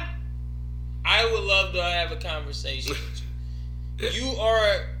 I would love to have a conversation with you. You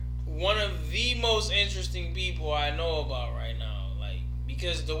are one of the most interesting people I know about right now. Like,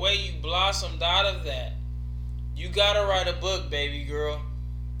 because the way you blossomed out of that, you gotta write a book, baby girl.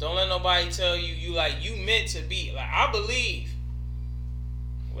 Don't let nobody tell you you meant to be. Like, I believe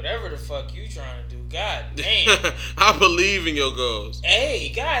whatever the fuck you trying to do. God damn. I believe in your goals.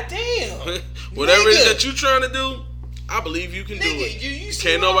 Hey, god damn. Whatever it is Nigga. that you trying to do, I believe you can do Nigga, it. you see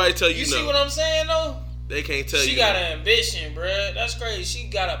Can't what nobody tell you You no. see what I'm saying though? They can't tell She you. got no. an ambition, bruh. That's crazy. She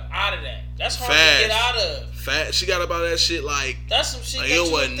got up out of that. That's hard Fast. to get out of. Fat. She got about that shit like That's some shit like that it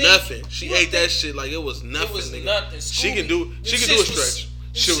you wasn't would think- nothing. She you would ate that think shit like it was nothing. It was nigga. nothing. She can Scooby- do. them She can do a shits was- stretch. them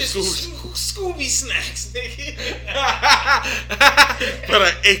She was shits Scooby. Scooby snacks, nigga. But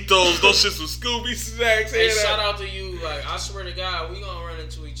I ate those. Those shits was Scooby snacks. Hey, and shout out to you. Like, I swear to God, we gonna run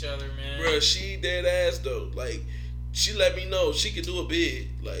into each other, man. Bro, she dead ass though. Like, she let me know she can do a bid.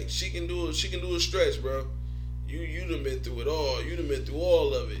 Like, she can do a stretch, bro. You done been through it all. You done been through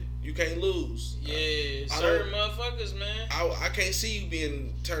all of it. You can't lose. Yeah, I certain don't- motherfuckers, man. I can't see you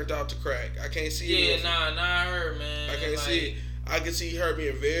being turned out to crack. I can't see you. Yeah, not her, man. I can't Like, see it. I can see her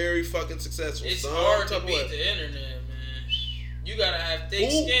being very fucking successful. It's Some hard to type of beat way. the internet, man. You gotta have thick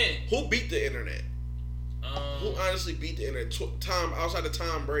Who, skin. who beat the internet? Who honestly beat the internet? Outside of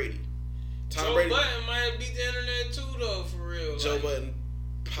Tom Brady. Tom Joe Brady. Budden might beat the internet too, though, for real. Joe like, Budden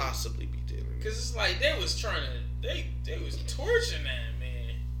possibly beat the internet. Cause it's like they was trying to, they was torturing that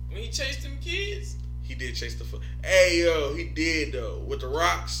man when he chased them kids. He did chase the foot. Hey yo, he did though with the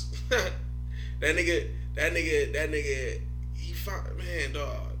rocks. that nigga. He found man,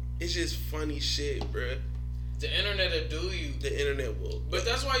 dog. It's just funny shit, bruh. The internet will do you. The internet will. But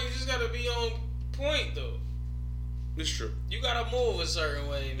that's why you just gotta be on point, though. It's true. You gotta move a certain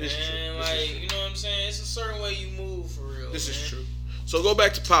way, man. It's true. Like, you know what I'm saying? It's a certain way you move for real. This man. is true. So go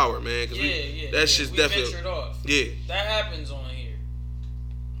back to Power, man. Cause that shit's we definitely. ventured off. Yeah. That happens on here.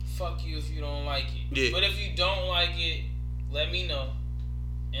 Fuck you if you don't like it. Yeah. But if you don't like it, let me know,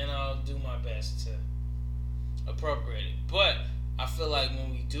 and I'll do my best to appropriate it. But I feel like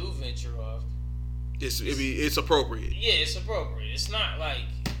when we do venture off, It's appropriate. yeah, it's appropriate. It's not like,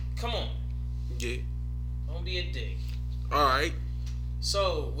 come on, Yeah. don't be a dick. All right.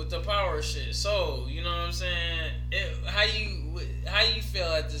 So with the Power shit, so you know what I'm saying? How you feel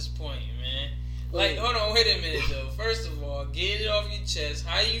at this point, man? Like, hold on, wait a minute though. First of all, get it off your chest.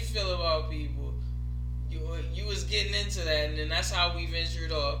 How you feel about people? You was getting into that, and then that's how we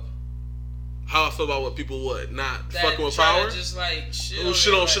ventured off. How I feel about what people would not That fucking with try Power. to just like shit on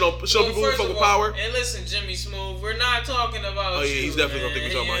people who first fuck of with all, Power. And listen, Jimmy Smooth, we're not talking about. Oh yeah, you, he's definitely man. gonna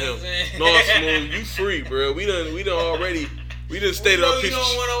think we're talking You know about him. what I'm saying? No, Smooth, you free, bro. We done already. We done stated our You piece.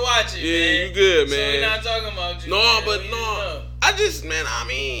 don't want to watch it, Yeah, man. you good, man. So we're not talking about you. No, man. but We just no. know. I just, man. I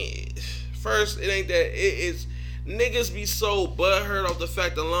mean, first, it ain't that. It's niggas be so butthurt off the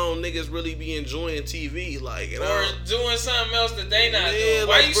fact alone. Niggas really be enjoying TV, like, and Or doing something else that they not Yeah, doing.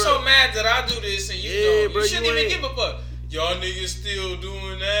 Why like, you bro. so mad that I do this and you Yeah, don't? bro, You shouldn't you even ain't- give a fuck. Y'all niggas still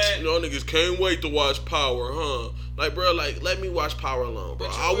doing that. you know, niggas can't wait to watch Power, huh? Like, bro, like, let me watch Power alone, bro. But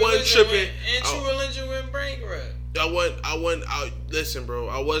I True wasn't Religion tripping. went- And True Religion went bankrupt. Listen, bro.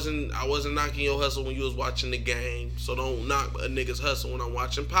 I wasn't knocking your hustle when you was watching the game. So don't knock a nigga's hustle when I'm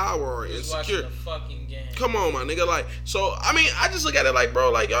watching Power or You was watching Insecure. the fucking game. Come on, my nigga. Like, so I mean, I just look at it like,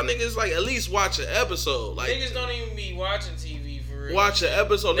 bro, like y'all niggas like at least watch an episode. Like, Niggas don't even be watching TV for real. watch an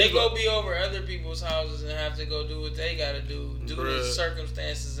episode. They Niggas go be over other people's houses and have to go do what they gotta do due to Bruh.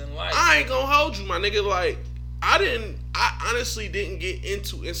 circumstances in life. I ain't gonna hold you, my nigga. Like, I honestly didn't get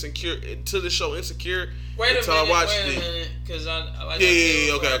into the show Insecure Wait a until I watched it. minute, because I like Yeah, I said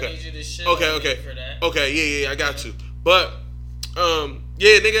yeah, before, okay. I need you to shit Okay, on me okay. for that. Okay, yeah, I got to. But,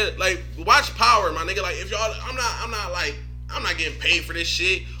 yeah, nigga, like, watch Power, my nigga. Like, if y'all, I'm not getting paid for this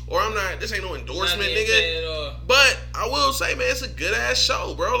shit, or this ain't no endorsement, Not getting nigga. paid at all. But I will say, man, it's a good ass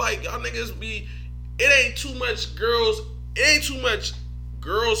show, bro. Like, y'all niggas it ain't too much girls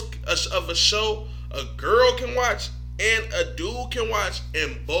of a show a girl can watch and a dude can watch,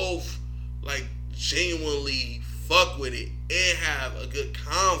 and both, like, genuinely fuck with it and have a good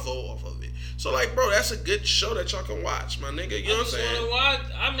convo off of it. So, like, bro, that's a good show that y'all can watch, my nigga. You know what I'm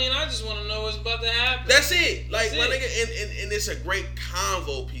saying? I just want to know what's about to happen. That's it. Like, That's my it. nigga, and it's a great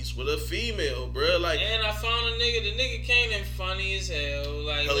convo piece with a female, bro. Like, And I found a nigga. The nigga Kanan funny as hell.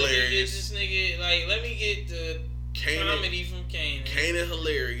 Like, let me get Hilarious. this nigga. Like, let me get the comedy from Kanan. Kanan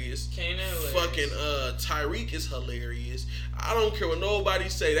hilarious. Kanan hilarious. Fucking Tyreek is hilarious. I don't care what nobody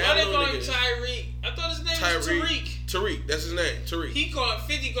say. That Why they little call him nigga- Tyreek? I thought his name was Tariq. Tariq, that's his name. Tariq.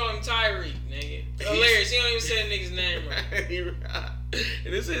 50 called him Tyreek, nigga. Hilarious. He don't even say the nigga's name right.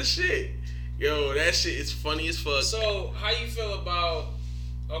 And it's his shit. Yo, that shit is funny as fuck. So, how you feel about...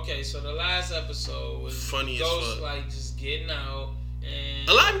 Okay, so the last episode was Funny as Ghost, fuck. like, just getting out. And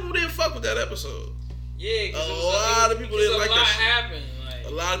A lot of people didn't fuck with that episode. yeah, because a lot of people didn't like that a lot shit. happened. Like, A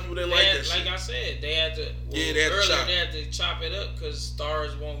lot of people didn't they like had- that shit. Like I said, they had to... Yeah, they had to earlier, chop. They had to chop it up because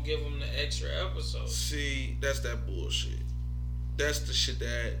Stars won't give them the extra episodes. See, that's that bullshit. That's the shit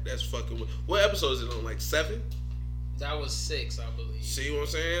that's fucking with. What episode is it on? Like 7? That was 6, I believe. See what I'm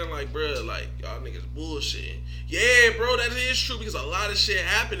saying? Like, bro, like, y'all niggas bullshitting. Yeah, bro, that is true because a lot of shit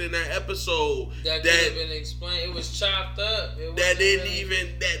happened in that episode That could have been explained. It was chopped up. It that wasn't didn't really-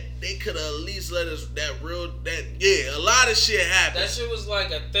 even, that they could have at least let us, yeah, a lot of shit happened. That shit was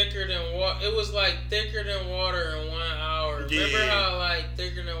like a thicker than water. It was like thicker than water in 1 hour. Yeah. Remember how like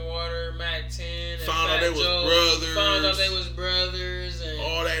thicker than water, Mac 10 and Found out Fat they was Joe brothers. Found out they was brothers and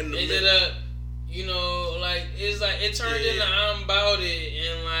All that in the ended middle. up, you know, like it's like it turned Yeah. into I'm About It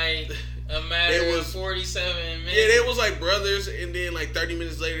in like a matter They of was- 47 minutes. Yeah, they was like brothers, and then like 30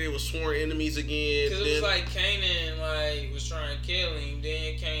 minutes later, they was sworn enemies again. Cause it Then- was like Kanan like was trying to kill him.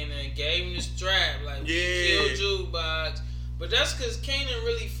 Then Kanan gave him the strap, like Yeah. we killed Jukebox. But that's cause Kanan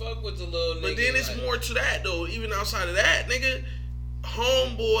really fuck with the little nigga. But then it's like, more to that though. Even outside of that, nigga,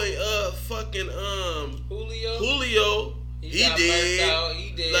 homeboy, fucking Julio. Julio, he got did. burnt out.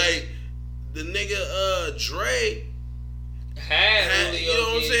 He did. Like the nigga Dre had you know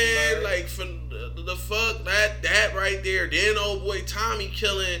what I'm saying? Like for the fuck that right there. Then old boy Tommy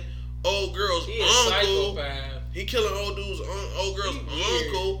killing old girl's uncle. He killing old girl's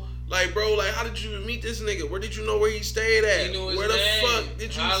uncle. Like, bro, like, how did you even meet this nigga? Where did you know where he stayed at? Where the fuck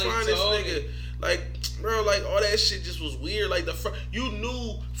did you find this nigga? Like, bro, like, all that shit just was weird. Like, you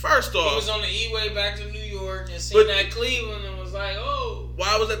knew, first off. He was on the E-way back to New York and seen that Cleveland and was like, oh.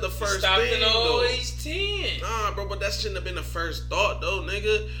 Why was that the first thing, though? Stopped in age 10. Nah, bro, but that shouldn't have been the first thought, though,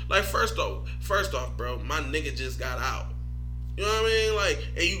 nigga. Like, first off, bro, my nigga just got out. You know what I mean? Like,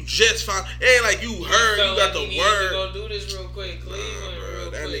 and you just found, it ain't like you heard, you got the word. To go do this real quick, Cleveland, real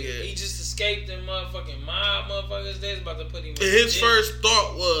quick. Nigga, he just escaped them motherfucking mob motherfuckers. They was about to put him in his first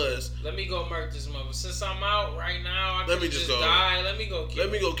thought was, let me go murk this motherfucker. Since I'm out right now, I can just go die. Let me go kill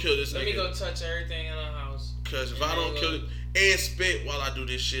this nigga. Let me go touch everything in the house. Cause if I don't kill it and spit while I do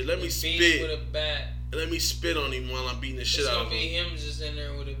this shit, let me spit with a bat. Let me spit on him while I'm beating the shit out of him. It's gonna be him just in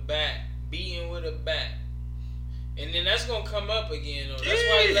there with a bat, beating with a bat. And then that's gonna come up again, though. That's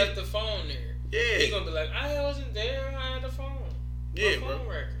why he left the phone there. Yeah. He gonna be like, I wasn't there. I had the phone. Yeah, phone bro.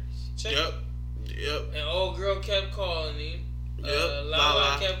 records. Check Yep. And old girl kept calling him.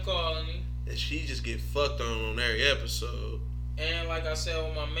 Lala kept calling him. And she just get fucked on every episode. And like I said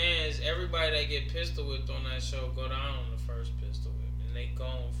with my mans, everybody that get pistol whipped on that show go down on the first pistol whip. And they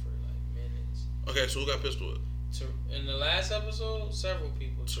gone for like minutes. Okay, so who got pistol whipped? In the last episode, several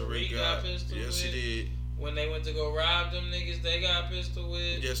people. Tariq got pistol whipped. Yes, he did. When they went to go rob them niggas, they got pistol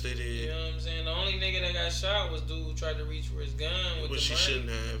whipped. Yes, they did. You know what I'm saying? The only nigga that got shot was dude who tried to reach for his gun with Which the he shouldn't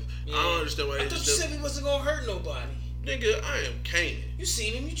have. Yeah. I don't understand why. I thought you said he wasn't gonna hurt nobody. Nigga, I am Kanan. You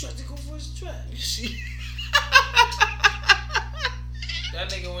seen him? You tried to go for his trap. You see? That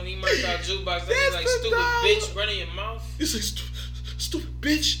nigga when he murked out jukebox, that nigga like stupid bitch running your mouth. You say stupid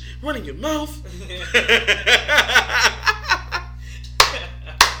bitch running your mouth.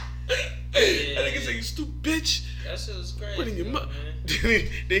 That nigga say, you stupid bitch. That shit was crazy. Running your mouth.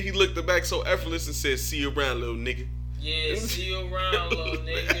 Then he looked back so effortless and said, see you around, little nigga. Yeah, see you around, little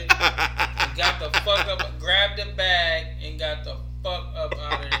nigga. And got the fuck up, grabbed the bag, and got the fuck up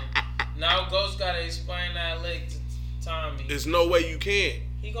out of there. Now Ghost gotta explain that lick to Tommy. There's no way you can.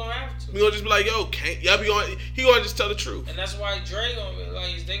 He gonna have to. He gonna just be like, yo, can't y'all be going? He gonna just tell the truth. And that's why Dre gonna be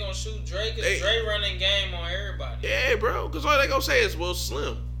like, they gonna shoot Dre because Dre running game on everybody. Yeah, bro. Because all they gonna say is, well,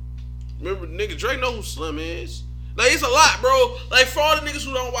 Slim. Remember, nigga, Dre know who Slim is. Like, it's a lot, bro. Like, for all the niggas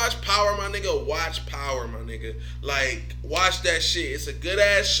who don't watch Power, my nigga, watch Power, my nigga. Like, watch that shit. It's a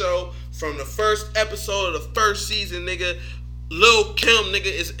good-ass show from the first episode of the first season, nigga. Lil' Kim, nigga,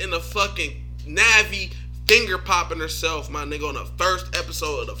 is in a fucking Navi finger popping herself, my nigga, on the first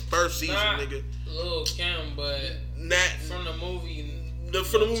episode of the first season, nigga. Lil' Kim, but from the movie...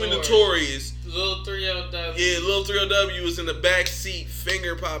 From the movie Notorious. Lil 3LW. Yeah, Lil 3LW was in the back seat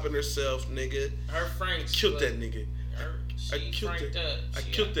finger popping herself, nigga. Her Franks. Killed that nigga. I killed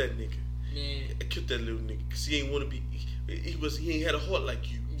that nigga. Yeah. I killed that little nigga because he ain't want to be. He ain't had a heart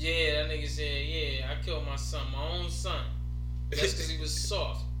like you. Yeah, that nigga said, yeah, I killed my son, my own son. That's because he was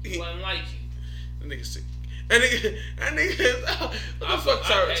soft. He wasn't like you. That nigga said. That nigga. What the fuck,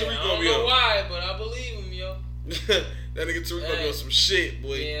 Tariq gonna be on? I don't know why, but I believe him, yo. That nigga Tariq gonna be on some shit,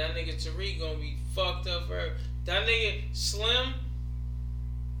 boy. Yeah, that nigga Tariq gonna be fucked up forever. That nigga Slim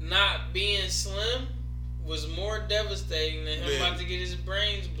not being Slim was more devastating than him about to get his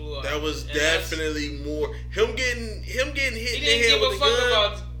brains blew out. That was definitely more him getting hit in the head with a gun. He didn't give a fuck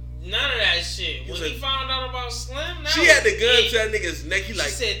about none of that shit. When he found out about Slim, she had the gun to that nigga's neck. He like,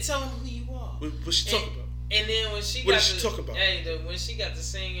 she said, "Tell him who you are." What she talking about? And then when she talking about? Hey, when she got to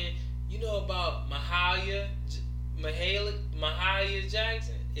singing, you know about Mahalia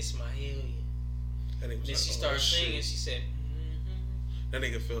Jackson? It's Mahalia. Then she started singing. She said, that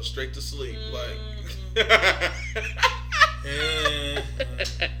nigga fell straight to sleep. Like, that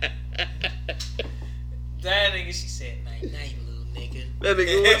nigga, she said, night, night, little nigga. That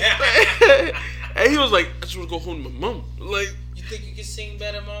nigga was, and he was like, I just want to go home to my mom. Like, you think you can sing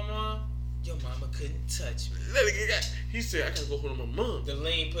better, mama? Your mama couldn't touch me. That nigga he said, I gotta go home to my mom. The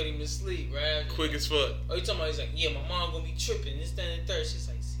lean put him to sleep, right? Quick as fuck. Oh, you talking about? He's like, yeah, my mom gonna be tripping. This, that, and the third. She's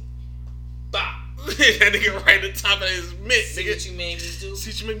like, see, bop. That nigga right at the top of his mitt, see nigga. What you made me do?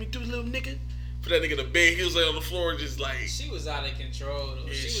 See what you made me do, little nigga? Put that nigga in the bed. He was like on the floor, just like. She was out of control though.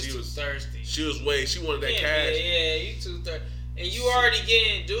 Yeah, she was too thirsty. She wanted that cash. Yeah, you too thirsty. And you already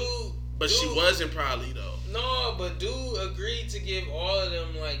getting dude. But she wasn't probably though. No, but dude agreed to give all of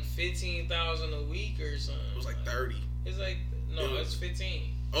them like $15,000 a week or something. It was like 30. It's like it's 15.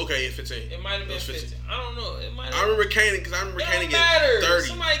 Okay, yeah, 15. It might have been 15. I don't know. It might. I remember Kanan because I remember Kanan getting 30.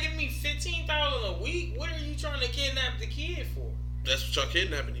 Somebody give me $15,000 a week. What are you trying to kidnap the kid for? That's what y'all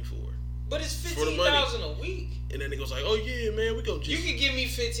kidnapping him for. But it's $15,000 a week. And then it goes like, oh yeah, man, we go. You could give me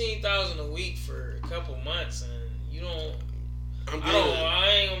 $15,000 a week for a couple months, and you don't. I'm good. I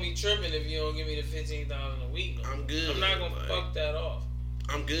ain't gonna be tripping if you don't give me the $15,000 a week. No. I'm good. I'm not gonna fuck that off.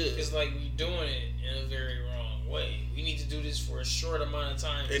 I'm good. It's like we doing it in a very wrong way. We need to do this for a short amount of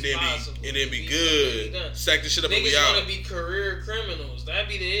time and as possible. And then be good. Stack the shit up and be out. Niggas want to be career criminals. That'd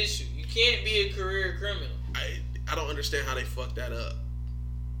be the issue. You can't be a career criminal. I don't understand how they fucked that up.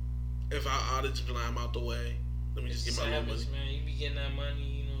 If I just be like, I'm out the way. Let me just get my little money. Man. You be getting that money,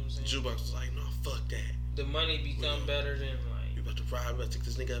 you know what I'm saying? Jukebox was like, no, fuck that. The money become better than like. We about to ride, we about to take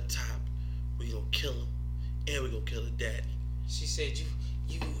this nigga up top. We gonna kill him. And we gonna kill his daddy. She said,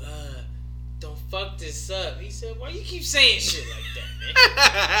 you don't fuck this up. He said, why you keep saying shit like that, man?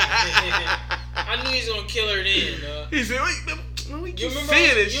 I knew he was gonna kill her then, He said, wait, we you remember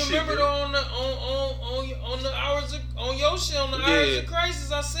saying this shit. You remember on the hours of, on your shit on the hours of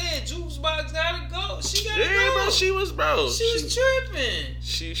crisis, I said Jukebox gotta go. She gotta go. Bro, she was tripping.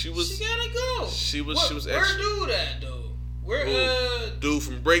 She gotta go. She was Where extra. dude at though? Where dude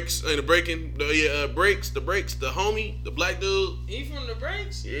from Breaks the Breaks, the homie, the black dude. He from the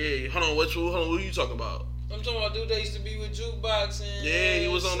Breaks? Yeah. Hold on, what are you talking about? I'm talking about dude that used to be with Jukebox and he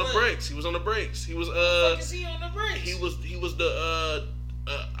was on the Breaks. He was on the Breaks. He was What the fuck is he on the Breaks? He was the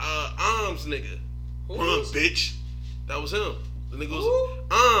Arms nigga. Run, bitch. That was him. The nigga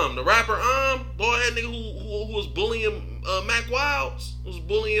was the rapper boy head nigga who was bullying Mac Wilds. Was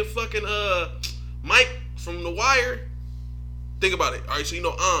bullying fucking Mike from The Wire. Think about it. All right, so you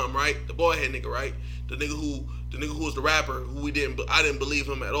know right? The boy head nigga, right? The nigga who was the rapper who I didn't believe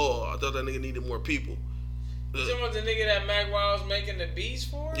him at all. I thought that nigga needed more people. You talking about the nigga that Mac Wilds making the beats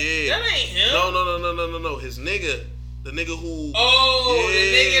for? Yeah. That ain't him. No. His nigga. The nigga who... Oh, the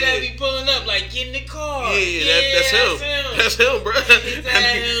nigga that be pulling up, like, get in the car. That's him. That's him, bro.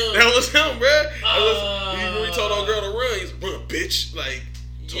 That was him, bro. When he told old girl to run, he's run, bitch. Like,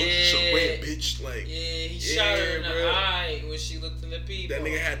 told you to run, bitch. Like, he shot her in the eye when she looked in the people. That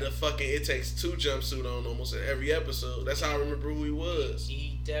nigga had the fucking It Takes Two jumpsuit on almost in every episode. That's how I remember who he was.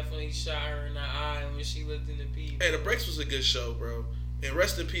 He definitely shot her in the eye when she looked in the people. Hey, The Breaks was a good show, bro. And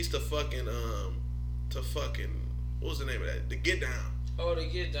rest in peace to fucking, what was the name of that? The Get Down. Oh, The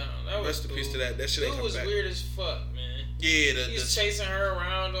Get Down. That was rest in peace to that. That shit ain't come back. Dude was weird as fuck, man. Yeah, he was chasing her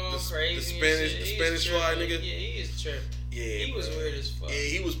around all crazy. The Spanish fly nigga. Yeah, he is tripping. Yeah, he was weird as fuck. Yeah,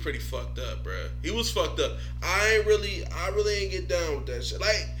 he was pretty fucked up, bro. He was fucked up. I really ain't get down with that shit.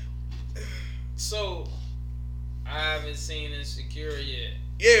 Like, so I haven't seen Insecure yet.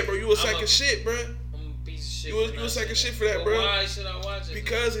 Yeah, bro, you was second shit, bro. I'm a piece of shit. You was second shit for that, bro. Why should I watch it?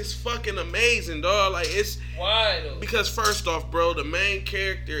 Because it's fucking amazing, dog. Like why though? Because first off, bro, the main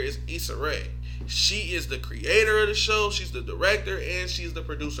character is Issa Rae. She is the creator of the show. She's the director and she's the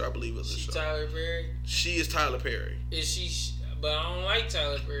producer, I believe, of the show. Tyler Perry? She is Tyler Perry. Is she? But I don't like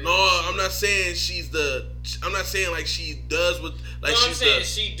Tyler Perry. No, I'm not saying I'm not saying like she does what. Like I'm saying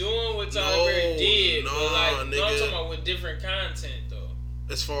she doing what Tyler Perry did. No, but like, nigga. No, I'm talking about with different content though.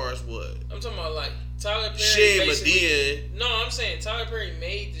 As far as what? I'm talking about like Tyler Perry. She ain't Medea. No, I'm saying Tyler Perry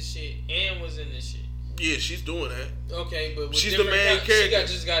made the shit and was in the shit. Yeah, she's doing that. Okay, but with she's the main character.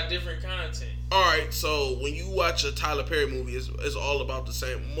 She just got different content. All right, so when you watch a Tyler Perry movie, it's all about the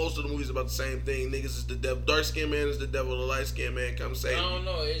same. Most of the movies about the same thing. Niggas is the devil. Dark skinned man is the devil. The light skinned man come save. I don't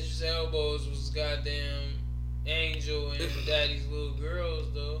know. Idris Elba's was goddamn Angel and Daddy's little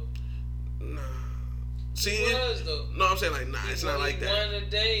girls though. Nah. See, he was though. No, I'm saying like it's not like that. He won a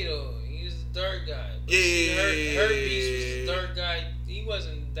day though. He was the dark guy. But her beast was the dark guy. He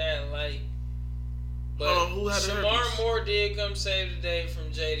wasn't that light. But who had Shamar Moore did come save the day from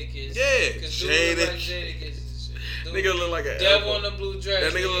Jadakiss. Yeah, because dude look like Jadakiss. Nigga look like an devil in the blue dress.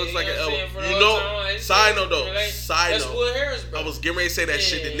 That nigga looks like an elbow. You know, side note though. Side note. That's Wood Harris' brother. I was getting ready to say that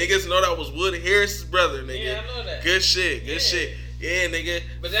shit. The niggas know that was Wood Harris' brother, nigga. Yeah, I know that. Good shit. Good shit. Yeah, nigga.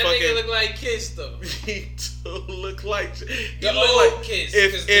 But that nigga look like Kiss though. He do look like the old like, Kiss.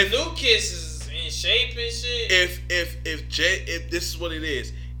 If the new Kiss is in shape and shit. If this is what it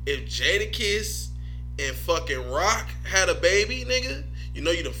is. If Jadakiss and fucking Rock had a baby, nigga, you know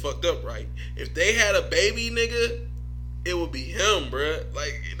you done fucked up, right? If they had a baby, nigga, it would be him, bruh.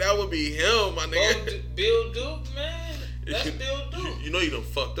 Like, that would be him, my nigga. Bill Duke, man. That's Bill Duke. You know you done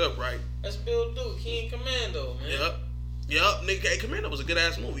fucked up, right? That's Bill Duke. He in Commando, man. Yep, nigga. Hey, Commando was a good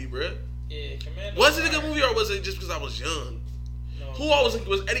ass movie, bruh. Yeah, Commando. Was it a good movie or was it just because I was young? No. Who all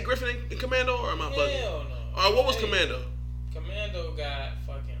was Eddie Griffin in Commando or am I bugging? Hell no. What was Commando? Commando got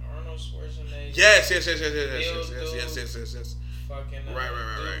fucking Arnold Schwarzenegger. Yes. Fucking right.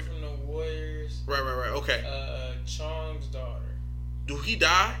 From the Warriors. Right. Okay. Chong's daughter. Do he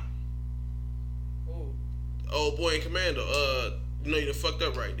die? Who? Oh boy, in Commando. You done fucked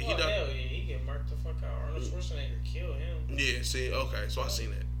up, right? Did he die? Hell yeah, he get marked the fuck out. Arnold Schwarzenegger killed him. Yeah. See. Okay. So I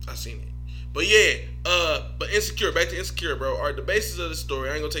seen it. But yeah. But Insecure. Back to Insecure, bro. Alright. The basis of the story.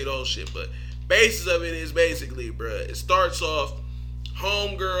 I ain't gonna tell you the whole shit, but basis of it is basically, bro. It starts off.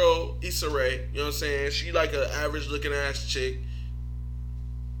 Homegirl Issa Rae. You know what I'm saying? She like an average looking ass chick.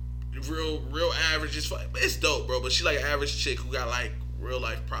 Real average as fuck. It's dope, bro. But she like an average chick who got like real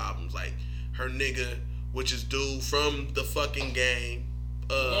life problems. Like her nigga, which is dude from the fucking gang.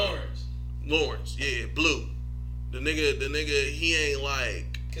 Lawrence, yeah, Blue. The nigga, he ain't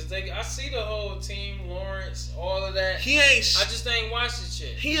like. Cause I see the whole team, Lawrence, all of that. He ain't. I just ain't watched the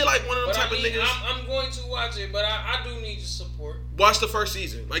shit. He like one of them of niggas. I'm going to watch it, but I do need your support. Watch the first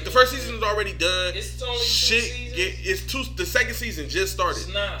season. Like the first season is already done. It's only 2 seasons. The second season just started.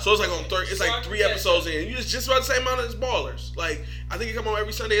 It's not. So it's like on third. It's like 3 episodes in. You just about the same amount as Ballers. Like I think it come on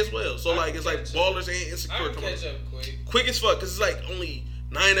every Sunday as well. So like it's like Ballers and Insecure. I can catch up quick as fuck because it's like only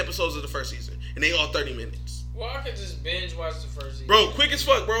 9 episodes of the first season and they all 30 minutes. Well, I could just binge watch the first season. Bro, quick as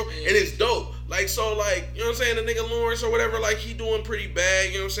fuck, bro. Yeah. And it's dope. Like, so, like, you know what I'm saying? The nigga Lawrence or whatever, like, he doing pretty bad.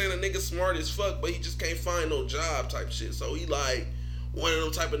 You know what I'm saying? The nigga smart as fuck, but he just can't find no job type shit. So he, like, one of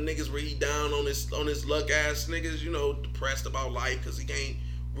them type of niggas where he down on his luck ass niggas, you know, depressed about life because he can't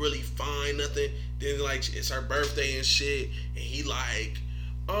really find nothing. Then, like, it's her birthday and shit. And he, like,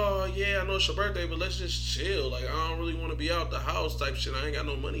 oh, yeah, I know it's your birthday, but let's just chill. Like, I don't really want to be out the house type shit. I ain't got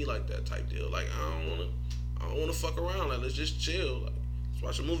no money like that type deal. Like, I don't want to fuck around. Like, let's just chill. Like, let's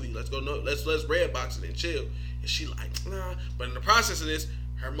watch a movie. Let's go. Let's red box it and chill. And she like, nah. But in the process of this,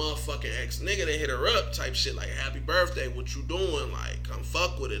 her motherfucking ex nigga that hit her up type shit like, happy birthday. What you doing? Like, come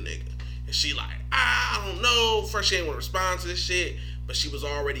fuck with a nigga. And she like, I don't know. First she ain't want to respond to this shit, but she was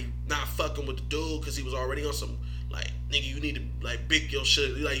already not fucking with the dude because he was already on some like, nigga, you need to like big your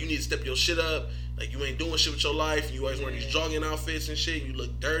shit. Like, you need to step your shit up. Like, you ain't doing shit with your life. You always wearing these jogging outfits and shit. You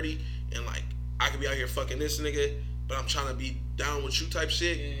look dirty and like. I could be out here fucking this nigga, but I'm trying to be down with you type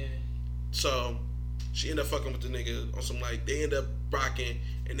shit. Yeah. So she ended up fucking with the nigga on some like, they end up rocking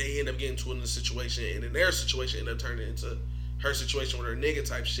and they end up getting into a situation, and in their situation ended up turning into her situation with her nigga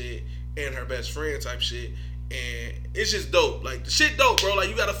type shit and her best friend type shit. And it's just dope. Like, the shit dope, bro. Like,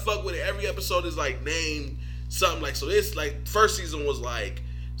 you gotta fuck with it. Every episode is like named something. Like, so it's like first season was like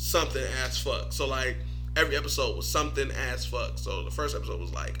something as fuck. So like every episode was something as fuck. So the first episode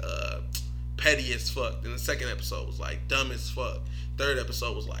was like petty as fuck. Then the second episode was like dumb as fuck. Third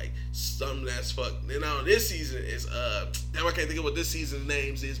episode was like something as fuck. Then now this season is damn, I can't think of what this season's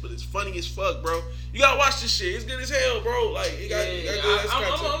names is, but it's funny as fuck, bro. You gotta watch this shit. It's good as hell, bro. Like, you got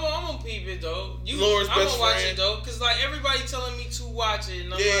I'm gonna peep it though. I'm gonna watch it though, cause like everybody telling me to watch it.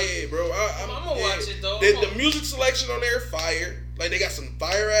 And I'm like, bro. I'm gonna watch it though. The music selection on there fire. Like, they got some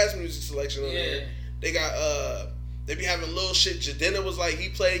fire ass music selection on there. They got they be having little shit. Jadena was like, he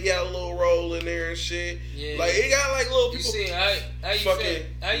had a little role in there and shit. Yeah. Like, he got like little people. You see,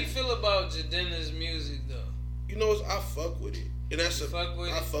 how you feel about Jadena's music though? You know, I fuck with it. And I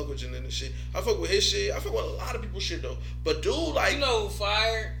fuck with Jadena's shit. I fuck with his shit. I fuck with a lot of people's shit though. But dude, like, you know who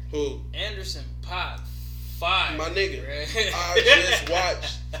fired? Who? Anderson .Paak. Fired. My nigga. I just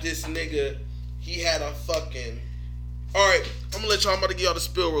watched this nigga. He had a fucking. All right, I'm about to give y'all the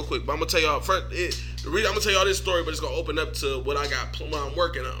spill real quick, but I'm gonna tell y'all first. I'm gonna tell y'all this story, but it's gonna open up to what I'm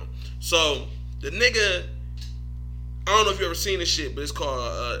working on. So the nigga, I don't know if you ever seen this shit, but it's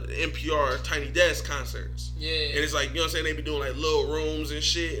called NPR Tiny Desk concerts. Yeah. And it's like, you know what I'm saying? They be doing like little rooms and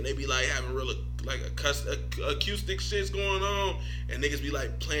shit, and they be like having real like acoustic shits going on, and niggas be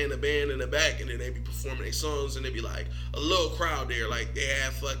like playing the band in the back, and then they be performing their songs, and they be like a little crowd there. Like, they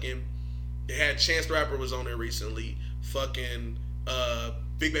had Chance the Rapper was on there recently. Fucking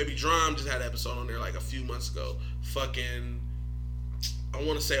Big Baby Drum just had an episode on there like a few months ago. Fucking, I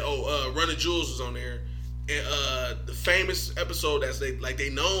want to say, Run the Jewels was on there. And the famous episode that's they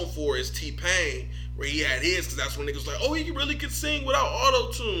known for is T-Pain, where he had his, because that's when niggas was like, oh, he really could sing without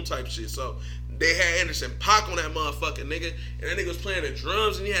auto-tune type shit. So they had Anderson .Paak on that motherfucking nigga, and that nigga was playing the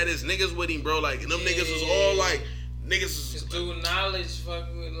drums, and he had his niggas with him, bro. Like, and them niggas was all like, niggas was just do knowledge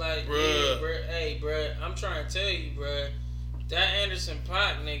fucking with like, bruh. Yeah, bruh. Hey, bruh, I'm trying to tell you, bruh. That Anderson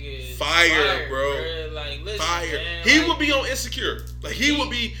 .Paak nigga is fire, bro. Bruh. Like, listen, fire. Man, he like, would be on Insecure. Like, he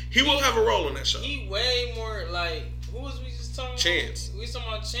will have a role on that show. He way more like, who was we just talking Chance. about? We talking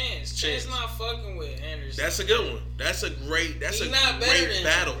about Chance. Chance not fucking with Anderson. That's a good one. That's a great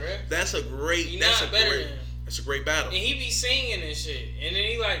battle. Him, that's a great It's a great battle. And he be singing and shit. And then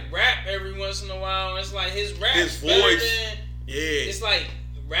he like rap every once in a while. It's like his rap His better voice. than, Yeah. it's like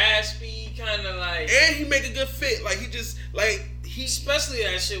raspy, kind of like. And he make a good fit. Like he just like he. Especially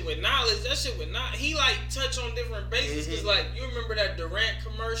that shit with Knowledge. That shit with Knowledge. He like touch on different bases. Cause like you remember that Durant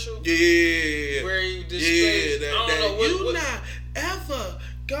commercial? Yeah. Where he displays. Yeah. I don't know You what not ever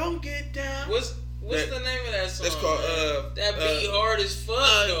gonna get down. What's the name of that song? That's called that beat hard as fuck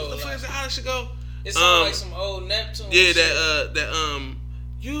though. What the fuck is it? How does it go? It sounds like some old Neptune. Yeah, shit. that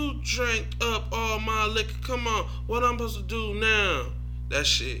you drank up all my liquor. Come on, what I'm supposed to do now? That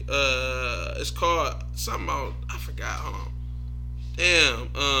shit. It's called something. I forgot. Hold on.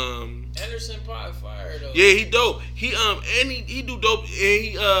 Damn. Anderson .Paak fire though. Yeah, he dope. And he do dope. And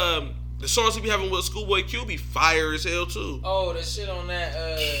he the songs he be having with Schoolboy Q be fire as hell too. Oh, the shit on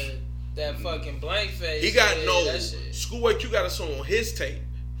that fucking Blank Face. He got that shit. Schoolboy Q got a song on his tape.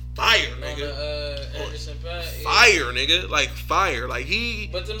 Fire, nigga. On the Anderson .Paak. Fire, nigga. Like fire. Like he.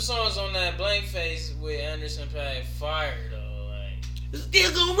 But them songs on that Blank Face with Anderson .Paak, fire though. Like.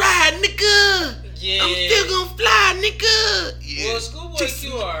 Still gonna ride, nigga. Yeah. I'm still gonna fly, nigga. Yeah. Well, Schoolboy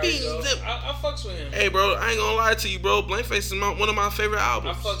Q alright though. I fucks with him. Hey, bro, I ain't gonna lie to you, bro. Blank Face is one of my favorite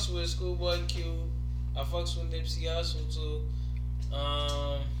albums. I fucks with Schoolboy Q. I fucks with Nipsey Hussle too.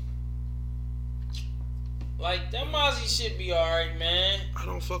 Like that Mozzie shit be alright, man. I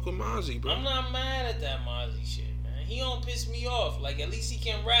don't fuck with Mozzie, bro. I'm not mad at that Mozzie shit, man. He don't piss me off. Like at least he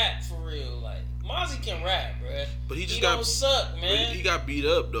can rap for real. Like Mozzie can rap, bruh. But he don't suck, man. He got beat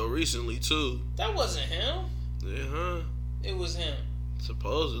up though recently too. That wasn't him. Yeah, huh? It was him.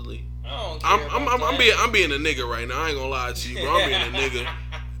 Supposedly. I don't care I'm being a nigga right now. I ain't gonna lie to you, bro. I'm being a nigga.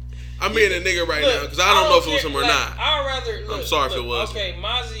 I'm being a nigga right now because I don't know if it was him or not. I'd rather. I'm sorry if it was. Okay,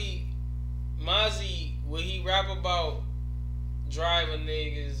 Mozzie. Will he rap about driving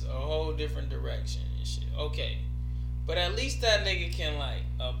niggas a whole different direction and shit? Okay. But at least that nigga can like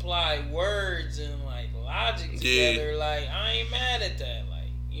apply words and like logic together. Like I ain't mad at that. Like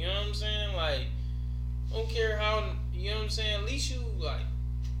you know what I'm saying? Like I don't care how you know what I'm saying. At least you like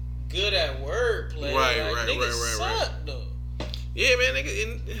good at wordplay. Right, like, niggas suck though. Yeah, man,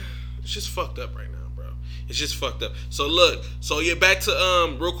 nigga, it's just fucked up right now. It's just fucked up. So look, back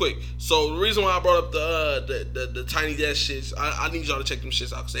to real quick. So the reason why I brought up the Tiny Desk shits, I need y'all to check them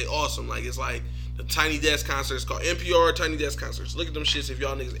shits out because they awesome. Like it's like the Tiny Desk concerts called NPR Tiny Desk concerts. Look at them shits if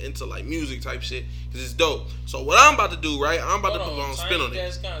y'all niggas into like music type shit because it's dope. So what I'm about to do, right? I'm about to put my own spin on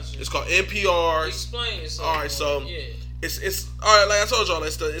it. It's called NPR. Explain yourself. All right, so yeah. It's all right. Like I told y'all,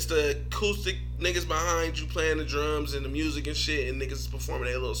 it's the acoustic niggas behind you playing the drums and the music and shit, and niggas is performing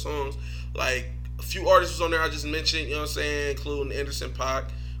their little songs. Like a few artists was on there I just mentioned, you know what I'm saying, including Anderson .Paak,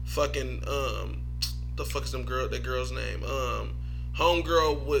 fucking the fuck is that girl's name?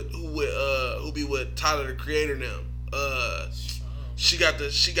 Homegirl who be with Tyler the Creator now. She got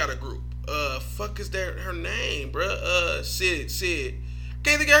a group. Fuck is that her name, bruh? Sid.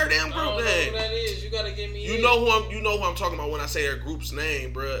 Can't think of her damn group name. I don't know who that is. You gotta give me. You know who I'm talking about when I say her group's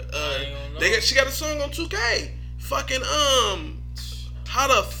name, bruh. She got a song on 2K. Fucking how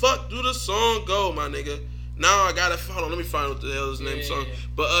the fuck do the song go, my nigga? Now I gotta hold on. Let me find what the hell is the name of the song.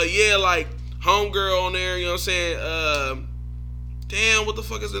 But yeah, like Homegirl on there. You know what I'm saying? Damn, what the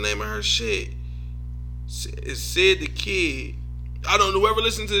fuck is the name of her shit? It's Sid the Kid. I don't know. Whoever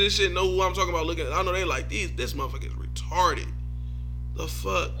listens to this shit know who I'm talking about. I know they like this motherfucker is retarded. The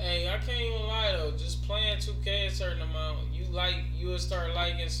fuck? Hey, I can't even lie though. Just playing 2K a certain amount, you will start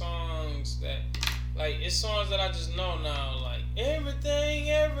liking songs that, like, it's songs that I just know now. Like everything.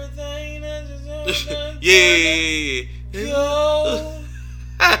 I just yeah. Yo.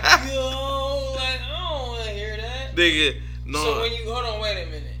 Like I don't want to hear that. Nigga, no. So when you hold on, wait a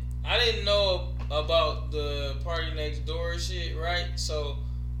minute. I didn't know about the Party Next Door shit, right? So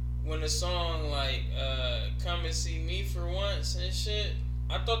when the song like "Come and See Me for Once" and shit,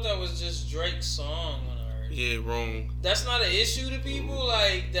 I thought that was just Drake's song when I heard it. Yeah, wrong. That's not an issue to people,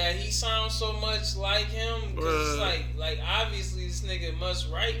 like that he sounds so much like him. Cause it's like obviously this nigga must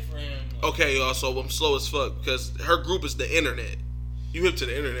write for him. Like, okay, y'all. So I'm slow as fuck because her group is the internet. You hip to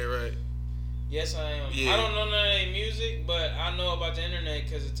the internet, right? Yes, I am. Yeah. I don't know none of their music, but I know about the internet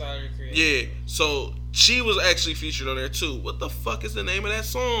because of Tyler the Creator. Yeah, so she was actually featured on there too. What the fuck is the name of that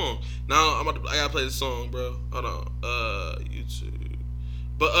song? Now I gotta play the song, bro. Hold on, YouTube.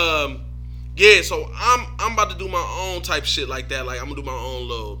 But yeah. So I'm about to do my own type shit like that. Like I'm gonna do my own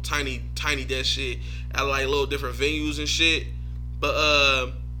little tiny desk shit at like little different venues and shit.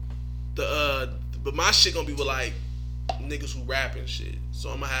 But but my shit gonna be with like niggas who rap and shit. So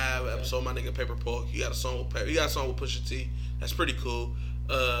I'm gonna have an episode of my nigga Paper Pork. He got a song with Pusha T. That's pretty cool.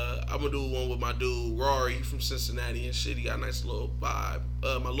 I'm gonna do one with my dude Rory. He from Cincinnati and shit. He got a nice little vibe.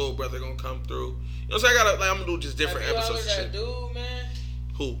 My little brother gonna come through. You know what I'm saying? I'm gonna do just different episodes. Have you heard that dude, man?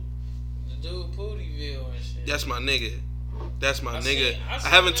 Who? The dude Pootieville and shit. That's my nigga. That's my nigga. I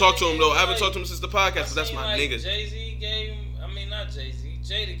haven't talked to him though. I haven't talked to him since the podcast, but that's my nigga. Jay-Z gave him. I mean, not Jay-Z.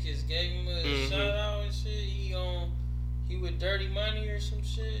 Jadakiss gave him a shout out and shit. He with Dirty Money or some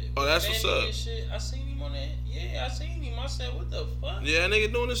shit. Oh, that's what's up. And shit. I seen him on that. Yeah, I seen him. I said, what the fuck? Yeah,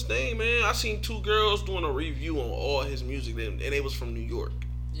 nigga doing this thing, man. I seen 2 girls doing a review on all his music, and they was from New York.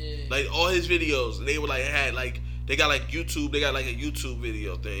 Yeah. Like all his videos, they were like they got like YouTube. They got like a YouTube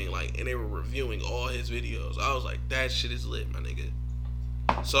video thing, like, and they were reviewing all his videos. I was like, that shit is lit, my nigga.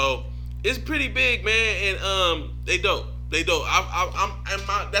 So it's pretty big, man, and they dope. They dope.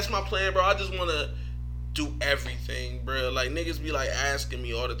 That's my plan, bro. I just wanna do everything, bro. Like niggas be like asking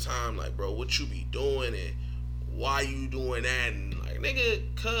me all the time, like, bro, what you be doing and why you doing that? And like, nigga,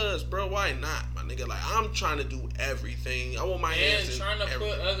 cuz, bro, why not, my nigga? Like, I'm trying to do everything. I want my hands in trying to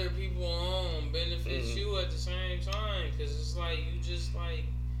everything. put other people on benefits you at the same time, because it's like you just like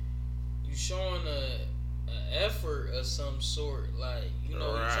you showing a effort of some sort, like, you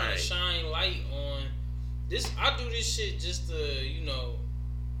know, right. trying to shine light on this. I do this shit just to, you know,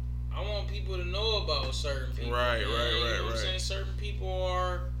 I want people to know about certain people. Right. You know what I'm saying? Certain people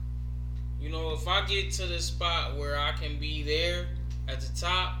are, you know, if I get to the spot where I can be there at the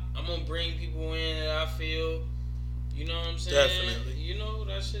top, I'm gonna bring people in that I feel, you know what I'm saying? Definitely. You know,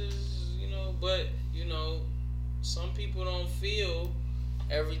 that shit is, you know, but, you know, some people don't feel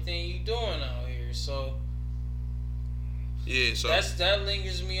everything you doing out here. So, yeah, so that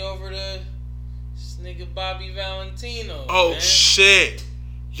lingers me over to this nigga Bobby Valentino. oh, man. shit.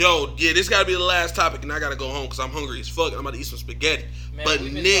 Yo, yeah, this gotta be the last topic, and I gotta go home because I'm hungry as fuck. I'm about to eat some spaghetti. Man, but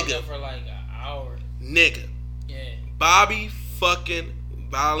we've been nigga, talking for like an hour. Nigga, Yeah. Bobby fucking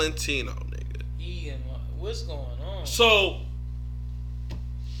Valentino, nigga. What's going on? So,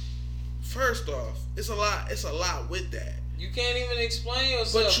 first off, it's a lot with that. You can't even explain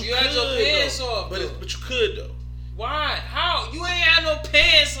yourself. But you had your pants off. But you could though. Why? How? You ain't had no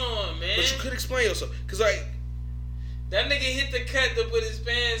pants on, man. But you could explain yourself, cause like that nigga hit the cut to put his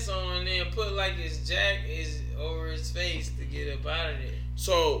pants on and then put like his over his face to get up out of there.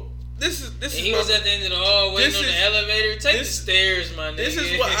 So this and is he was at the end of the hall waiting on the elevator. Take the stairs, my nigga. This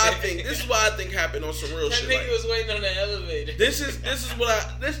is what I think. This is what I think happened on some real that shit. That nigga was waiting on the elevator. This is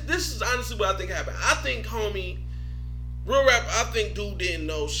honestly what I think happened. I think homie, real rap. I think dude didn't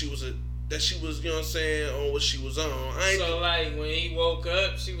know that she was, you know what I'm saying, on what she was on. So like when he woke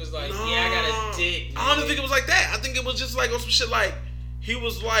up, she was like, "Yeah, I got a dick." I don't think it was like that. I think it was just like on some shit like he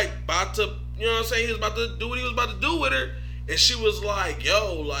was like about to, you know what I'm saying, he was about to do what he was about to do with her, and she was like,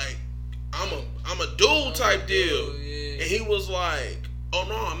 "Yo, like I'm a dude type deal," yeah. and he was like, "Oh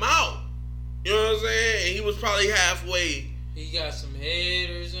no, I'm out." You know what I'm saying? And he was probably halfway. He got some head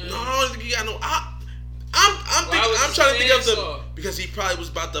or something. No, I don't think he got no. I'm trying to think of the because he probably was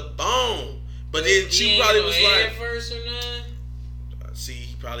about to bone, but then she probably was like first or nothing. See,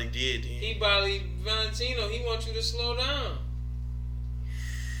 he probably did. Then. He probably Valentino. He wants you to slow down.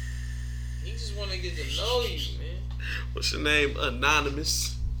 He just want to get to know you, man. What's your name?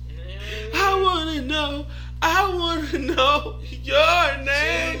 Anonymous. Man, I wanna know your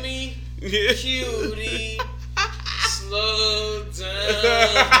name. Tell me, cutie. Slow down.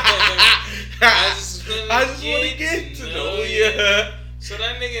 I just want to get to know you. So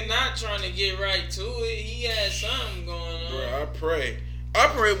that nigga not trying to get right to it. He had something going on. Bro, I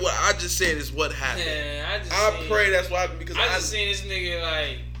pray what I just said is what happened. Yeah, I pray that's what happened because I just seen this nigga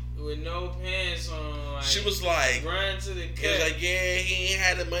like with no pants on. Like, she was like, grind to the cut. He was like, yeah, he ain't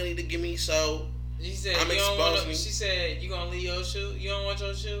had the money to give me, so he said, I'm exposing. She said, you gonna leave your shoes? You don't want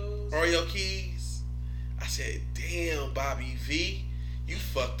your shoes or your keys? I said, damn, Bobby V, you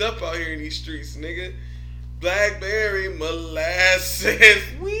fucked up out here in these streets, nigga. Blackberry molasses.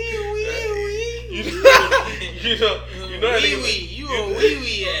 Wee. You know wee. You a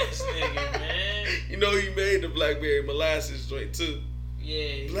wee ass nigga, man. You know he made the Blackberry molasses joint too.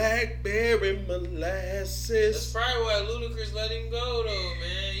 Yeah. Blackberry molasses. That's probably why Ludacris let him go though,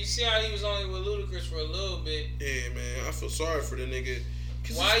 man. You see how he was only with Ludacris for a little bit. Yeah, man. I feel sorry for the nigga.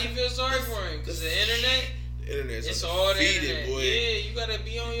 Why you feel sorry for him? Because the internet? The internet's it's all the internet. Boy. Yeah, you gotta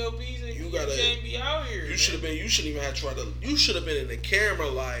be on your P's and you can't be out here. You should have been. You shouldn't even have tried to. You should have been in the camera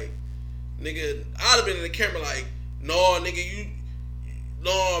like, nigga. I'd have been in the camera like, no, nigga,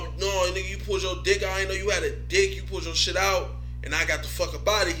 nigga, you pulled your dick out. I didn't know you had a dick. You pulled your shit out, and I got the fuck up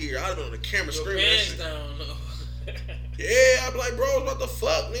out of here. I'd have been on the camera your screaming. Pants down, though. Yeah, I'd be like, bro, what the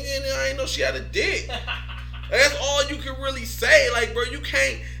fuck, nigga? And I didn't know she had a dick. That's all you can really say. Like, bro, you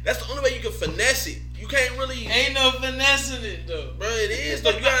can't. That's the only way you can finesse it. You can't really. Ain't no finessing it though. Bro, it is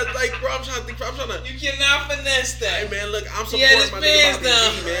though. You gotta like, bro. I'm trying to think. Bro, I'm trying to. You cannot finesse that. Hey man, look, I'm He had supporting his my nigga pants Bobby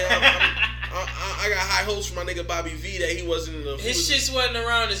down. V, man. I got high hopes for my nigga Bobby V that he wasn't in the. His shits wasn't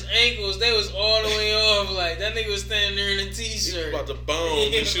around his ankles. They was all the way off. Like that nigga was standing there in a He was t-shirt. about to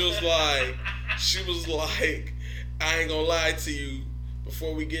bone, and she was like, I ain't gonna lie to you.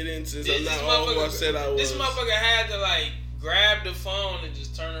 Before we get into this, I'm not all who I said I was. This motherfucker had to like grab the phone and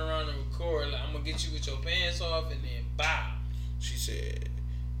just turn around and record. Like, I'm gonna get you with your pants off, and then bow. She said,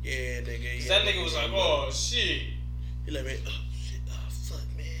 "Yeah, nigga." Cause Yeah, that nigga was like, "Oh shit." He like, man, oh shit, oh fuck,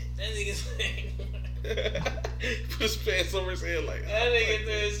 man. That nigga's like, Put his pants over his head like. that nigga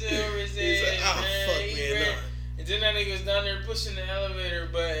threw his shit over his He's head. like, oh man. fuck, He man. ran. Nah. And then that nigga was down there pushing the elevator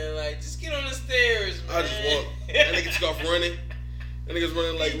button, like, just get on the stairs, man. I just walked. That nigga took off running. That nigga's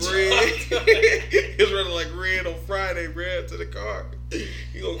running like He red. jumped. He was running like red on Friday, bro, to the car.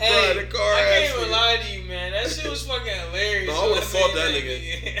 He gonna cry in the car. I ass can't even nigga. lie to you, man. That shit was fucking hilarious. No, I would have When fought I that seen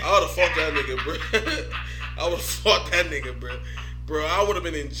nigga. I would have fought that nigga, bro. I would have fought that nigga, bro. Bro, I would have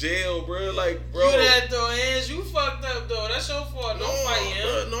been in jail, bro. Like, bro. You had throw hands. You fucked up, though. That's your fault. Don't fight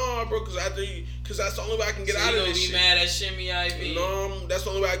him. Bro, because that's the only way I can get So out you of gonna this be shit. mad at Shimmy IV? No, that's the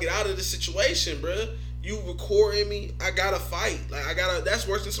only way I get out of this situation, bro. You recording me, I gotta fight. Like, that's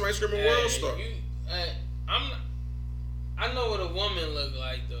worse than somebody screaming World Star. I know what a woman look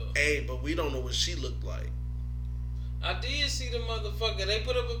like, though. Hey, but we don't know what she looked like. I did see the motherfucker. They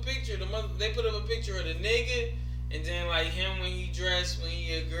put up a picture. They put up a picture of the nigga, and then like him when he dressed when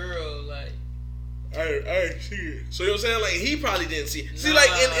he a girl. Like I ain't see it. So you know what I'm saying? Like, he probably didn't see it. See, nah, like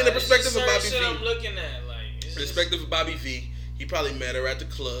in the it's perspective just of Bobby certain shit I'm V. looking at. Like it's Perspective of Bobby V. He probably met her at the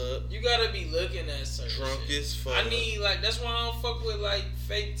club. you gotta be looking at certain Drunk shit. as fuck. I need like that's why I don't fuck with like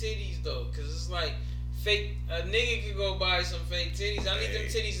fake titties though, cause it's like fake. A nigga could go buy some fake titties. I need them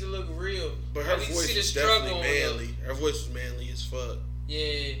titties to look real. But her I need to voice see the was struggle definitely on manly. them. Her voice was manly as fuck.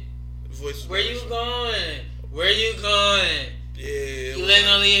 Yeah. Her voice was Where manly you as fuck. going? Where you going? Yeah. it You was letting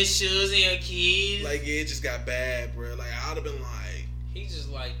like- only your shoes and your keys? Like, yeah, it just got bad, bro. Like, I'd have been like, He just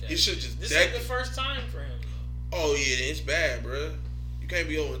like that. he should just This deck. ain't the first time for him. Oh yeah, it's bad, bro. You can't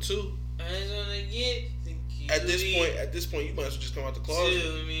be 0-2. I just wanna get the key At this point, you might as well just come out the closet.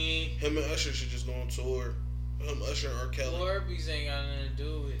 to me. Him and Usher should just go on tour. Him, Usher, and R. Kelly. Lorbeez ain't got nothing to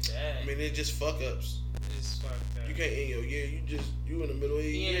do with that. I mean, they're just fuck ups. It's fucked up. You can't end your year. You in the middle of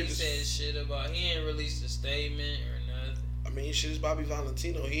your He year. ain't Just, said shit about. He ain't released a statement or nothing. I mean, shit is Bobby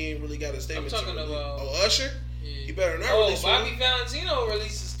Valentino. He ain't really got a statement. I'm talking to release. about- Oh, Usher. Yeah. He better not Oh, release Bobby one. Valentino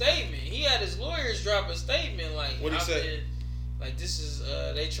released a statement. He had his lawyers drop a statement like, What'd he say? Like this is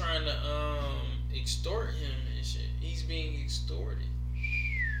they trying to extort him and shit. He's being extorted.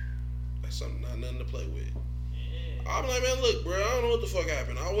 That's something, not nothing to play with. Yeah. I'm like, man, look, bro, I don't know what the fuck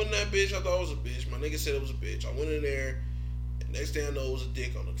happened. I went in that bitch. I thought it was a bitch. My nigga said it was a bitch. I went in there. And next thing I know, it was a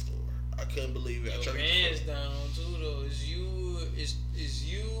dick on the floor. I couldn't believe it. I Your tried to get hands the fuck- down too though. Is you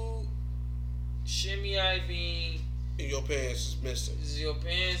Shimmy IV? And your pants is missing. Is your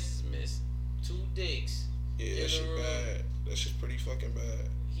pants missing? 2 dicks. Yeah, In that the shit room. bad. That shit's pretty fucking bad.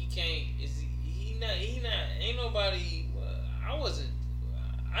 He can't. He not. Ain't nobody.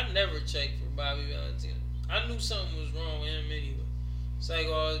 I never checked for Bobby Valentino. I knew something was wrong with him anyway.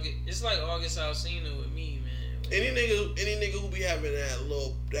 It's like August Alsina with me, man. Any nigga who be having that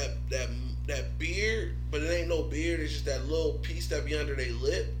little that beard, but it ain't no beard. It's just that little piece that be under their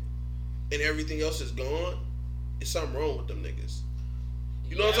lip, and everything else is gone. It's something wrong with them niggas.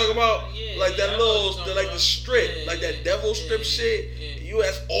 You know what I'm talking about? Yeah, like that I know what little, you're talking like about. the strip, Yeah, like that yeah, devil strip yeah, shit. yeah. You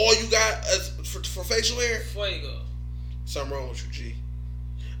that's all you got as for facial hair. Fuego. Something wrong with you, G.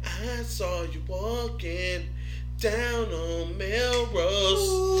 I saw you walking down on Melrose.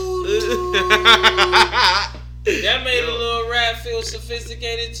 That made Yo, a little rap feel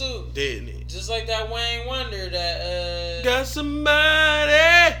sophisticated too. didn't it? Just like that Wayne Wonder that Got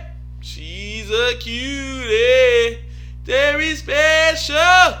somebody, she's a cutie, very special.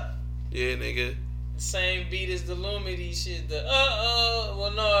 Yeah, nigga. same beat as the Lumity shit. The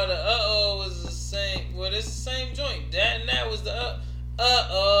was the same. Well, it's the same joint. That was the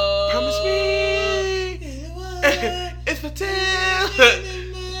Promise me if I tell.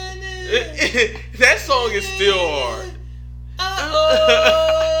 That song is still hard.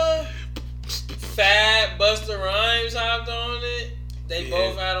 Fat Busta Rhymes hopped on it. They Yeah.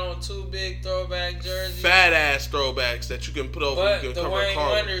 both had on 2 big throwback jerseys. Fat ass throwbacks that you can put over. But You can the cover a Wayne car.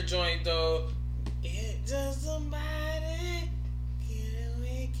 Wonder joint though, it just somebody can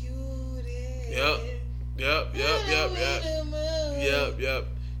make you there. Yep. Yep.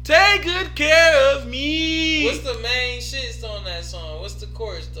 take good care of me. What's the main shits on that song? What's the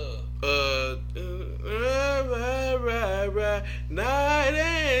chorus though? Right, night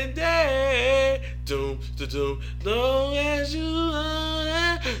and day. Doom, long as you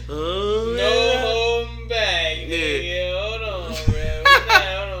are. No holding back, nigga. Yeah. Hold on, bro.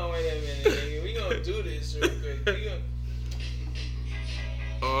 Hold on, wait a minute, nigga. We gonna do this real quick.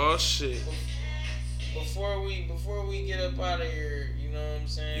 Oh shit. Before we get up out of here, you know what I'm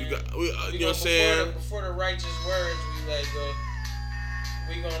saying? You know what I'm saying? Before the righteous words we let go,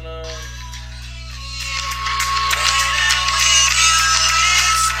 we gonna.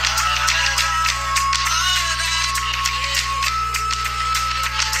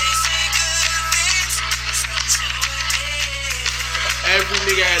 Every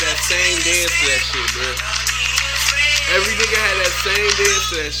nigga had that same dance to that shit, bro. Every nigga had that same dance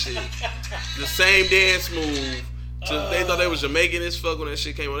to that shit. The same dance move. They thought they was Jamaican as fuck when that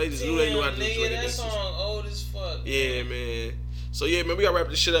shit came on. They just knew they knew how to do Jamaican that dances. song old as fuck. Yeah, man. So yeah, man, we gotta wrap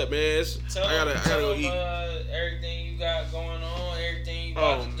this shit up, man. I gotta go eat. Everything you got going on, everything you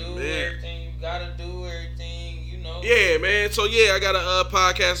about to do, everything you gotta do, everything you know. Yeah, man. So yeah, I got a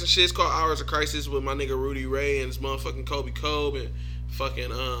podcast and shit. It's called Hours of Crisis with my nigga Rudy Ray and his motherfucking Kobe Kobe and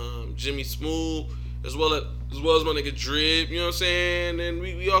fucking Jimmy Smooth, as well as my nigga Drip, you know what I'm saying? And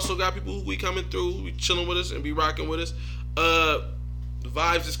we also got people who we coming through, we chilling with us and be rocking with us. The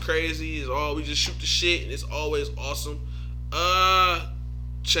vibes is crazy. It's all we just shoot the shit and it's always awesome.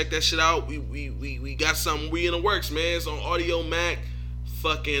 Check that shit out. We got something we in the works, man. It's on Audio Mac.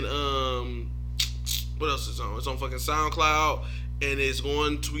 Fucking what else is on? It's on fucking SoundCloud and it's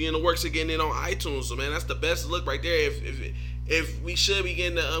going to be in the works of getting it on iTunes. So man, that's the best look right there. If we should be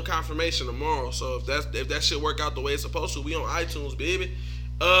getting the confirmation tomorrow, so if that shit work out the way it's supposed to, we on iTunes, baby.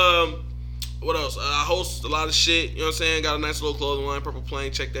 What else? I host a lot of shit. You know what I'm saying? Got a nice little clothing line, Purple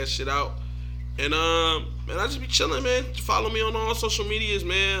Plane. Check that shit out. And man, I just be chilling, man. Follow me on all social medias,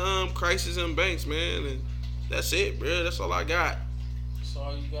 man. Crisis and Banks, man. And that's it, bro. That's all I got. That's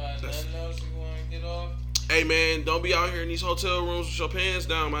all you got. Nothing else you want to get off? Hey man, don't be out here in these hotel rooms with your pants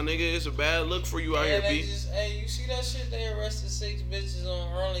down, my nigga. It's a bad look for you out here, B. Hey, you see that shit? They arrested 6 bitches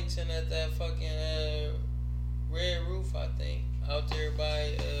on Arlington at that fucking Red Roof, I think, out there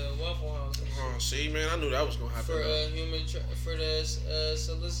by Waffle House. Oh, see, man, I knew that was gonna happen. For the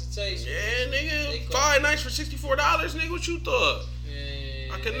solicitation. Yeah, nigga. 5 nights for $64, nigga. What you thought?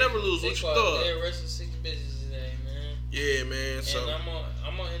 Yeah, I could never lose. What you thought? They arrested 6 bitches today, man. Yeah, man. And So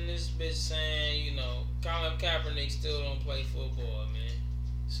I'm on in this bitch saying, you know, Colin Kaepernick still don't play football, man.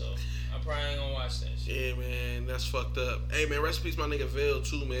 So I probably ain't gonna watch that shit. yeah, man, that's fucked up. Hey, man, rest in peace, my nigga Vail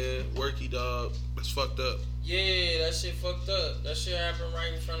too, man. Worky dog, that's fucked up. Yeah, that shit fucked up. That shit happened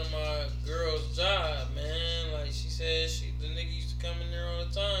right in front of my girl's job, man. Like she said, the nigga used to come in there all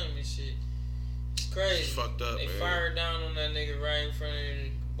the time and shit. It's crazy. It's fucked up, they man. fired down on that nigga right in front of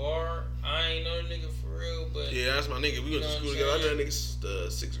the bar. I ain't know the nigga for real, but Yeah, that's my nigga. We went to school together. I know that nigga since the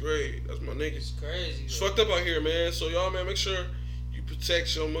 6th grade. That's my nigga. it's crazy. It's fucked up out here, man. So y'all, man, make sure you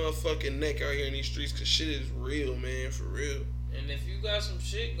protect your motherfucking neck out here in these streets, cause shit is real, man, for real. And if you got some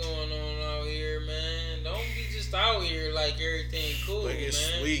shit going on out here, man, don't be just out here like everything cool, Like it's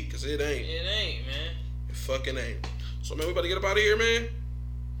man. sweet, cause it ain't. It ain't, man. It fucking ain't. So man, we about to get up out of here, man.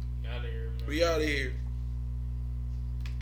 Out of here, man. We out of here.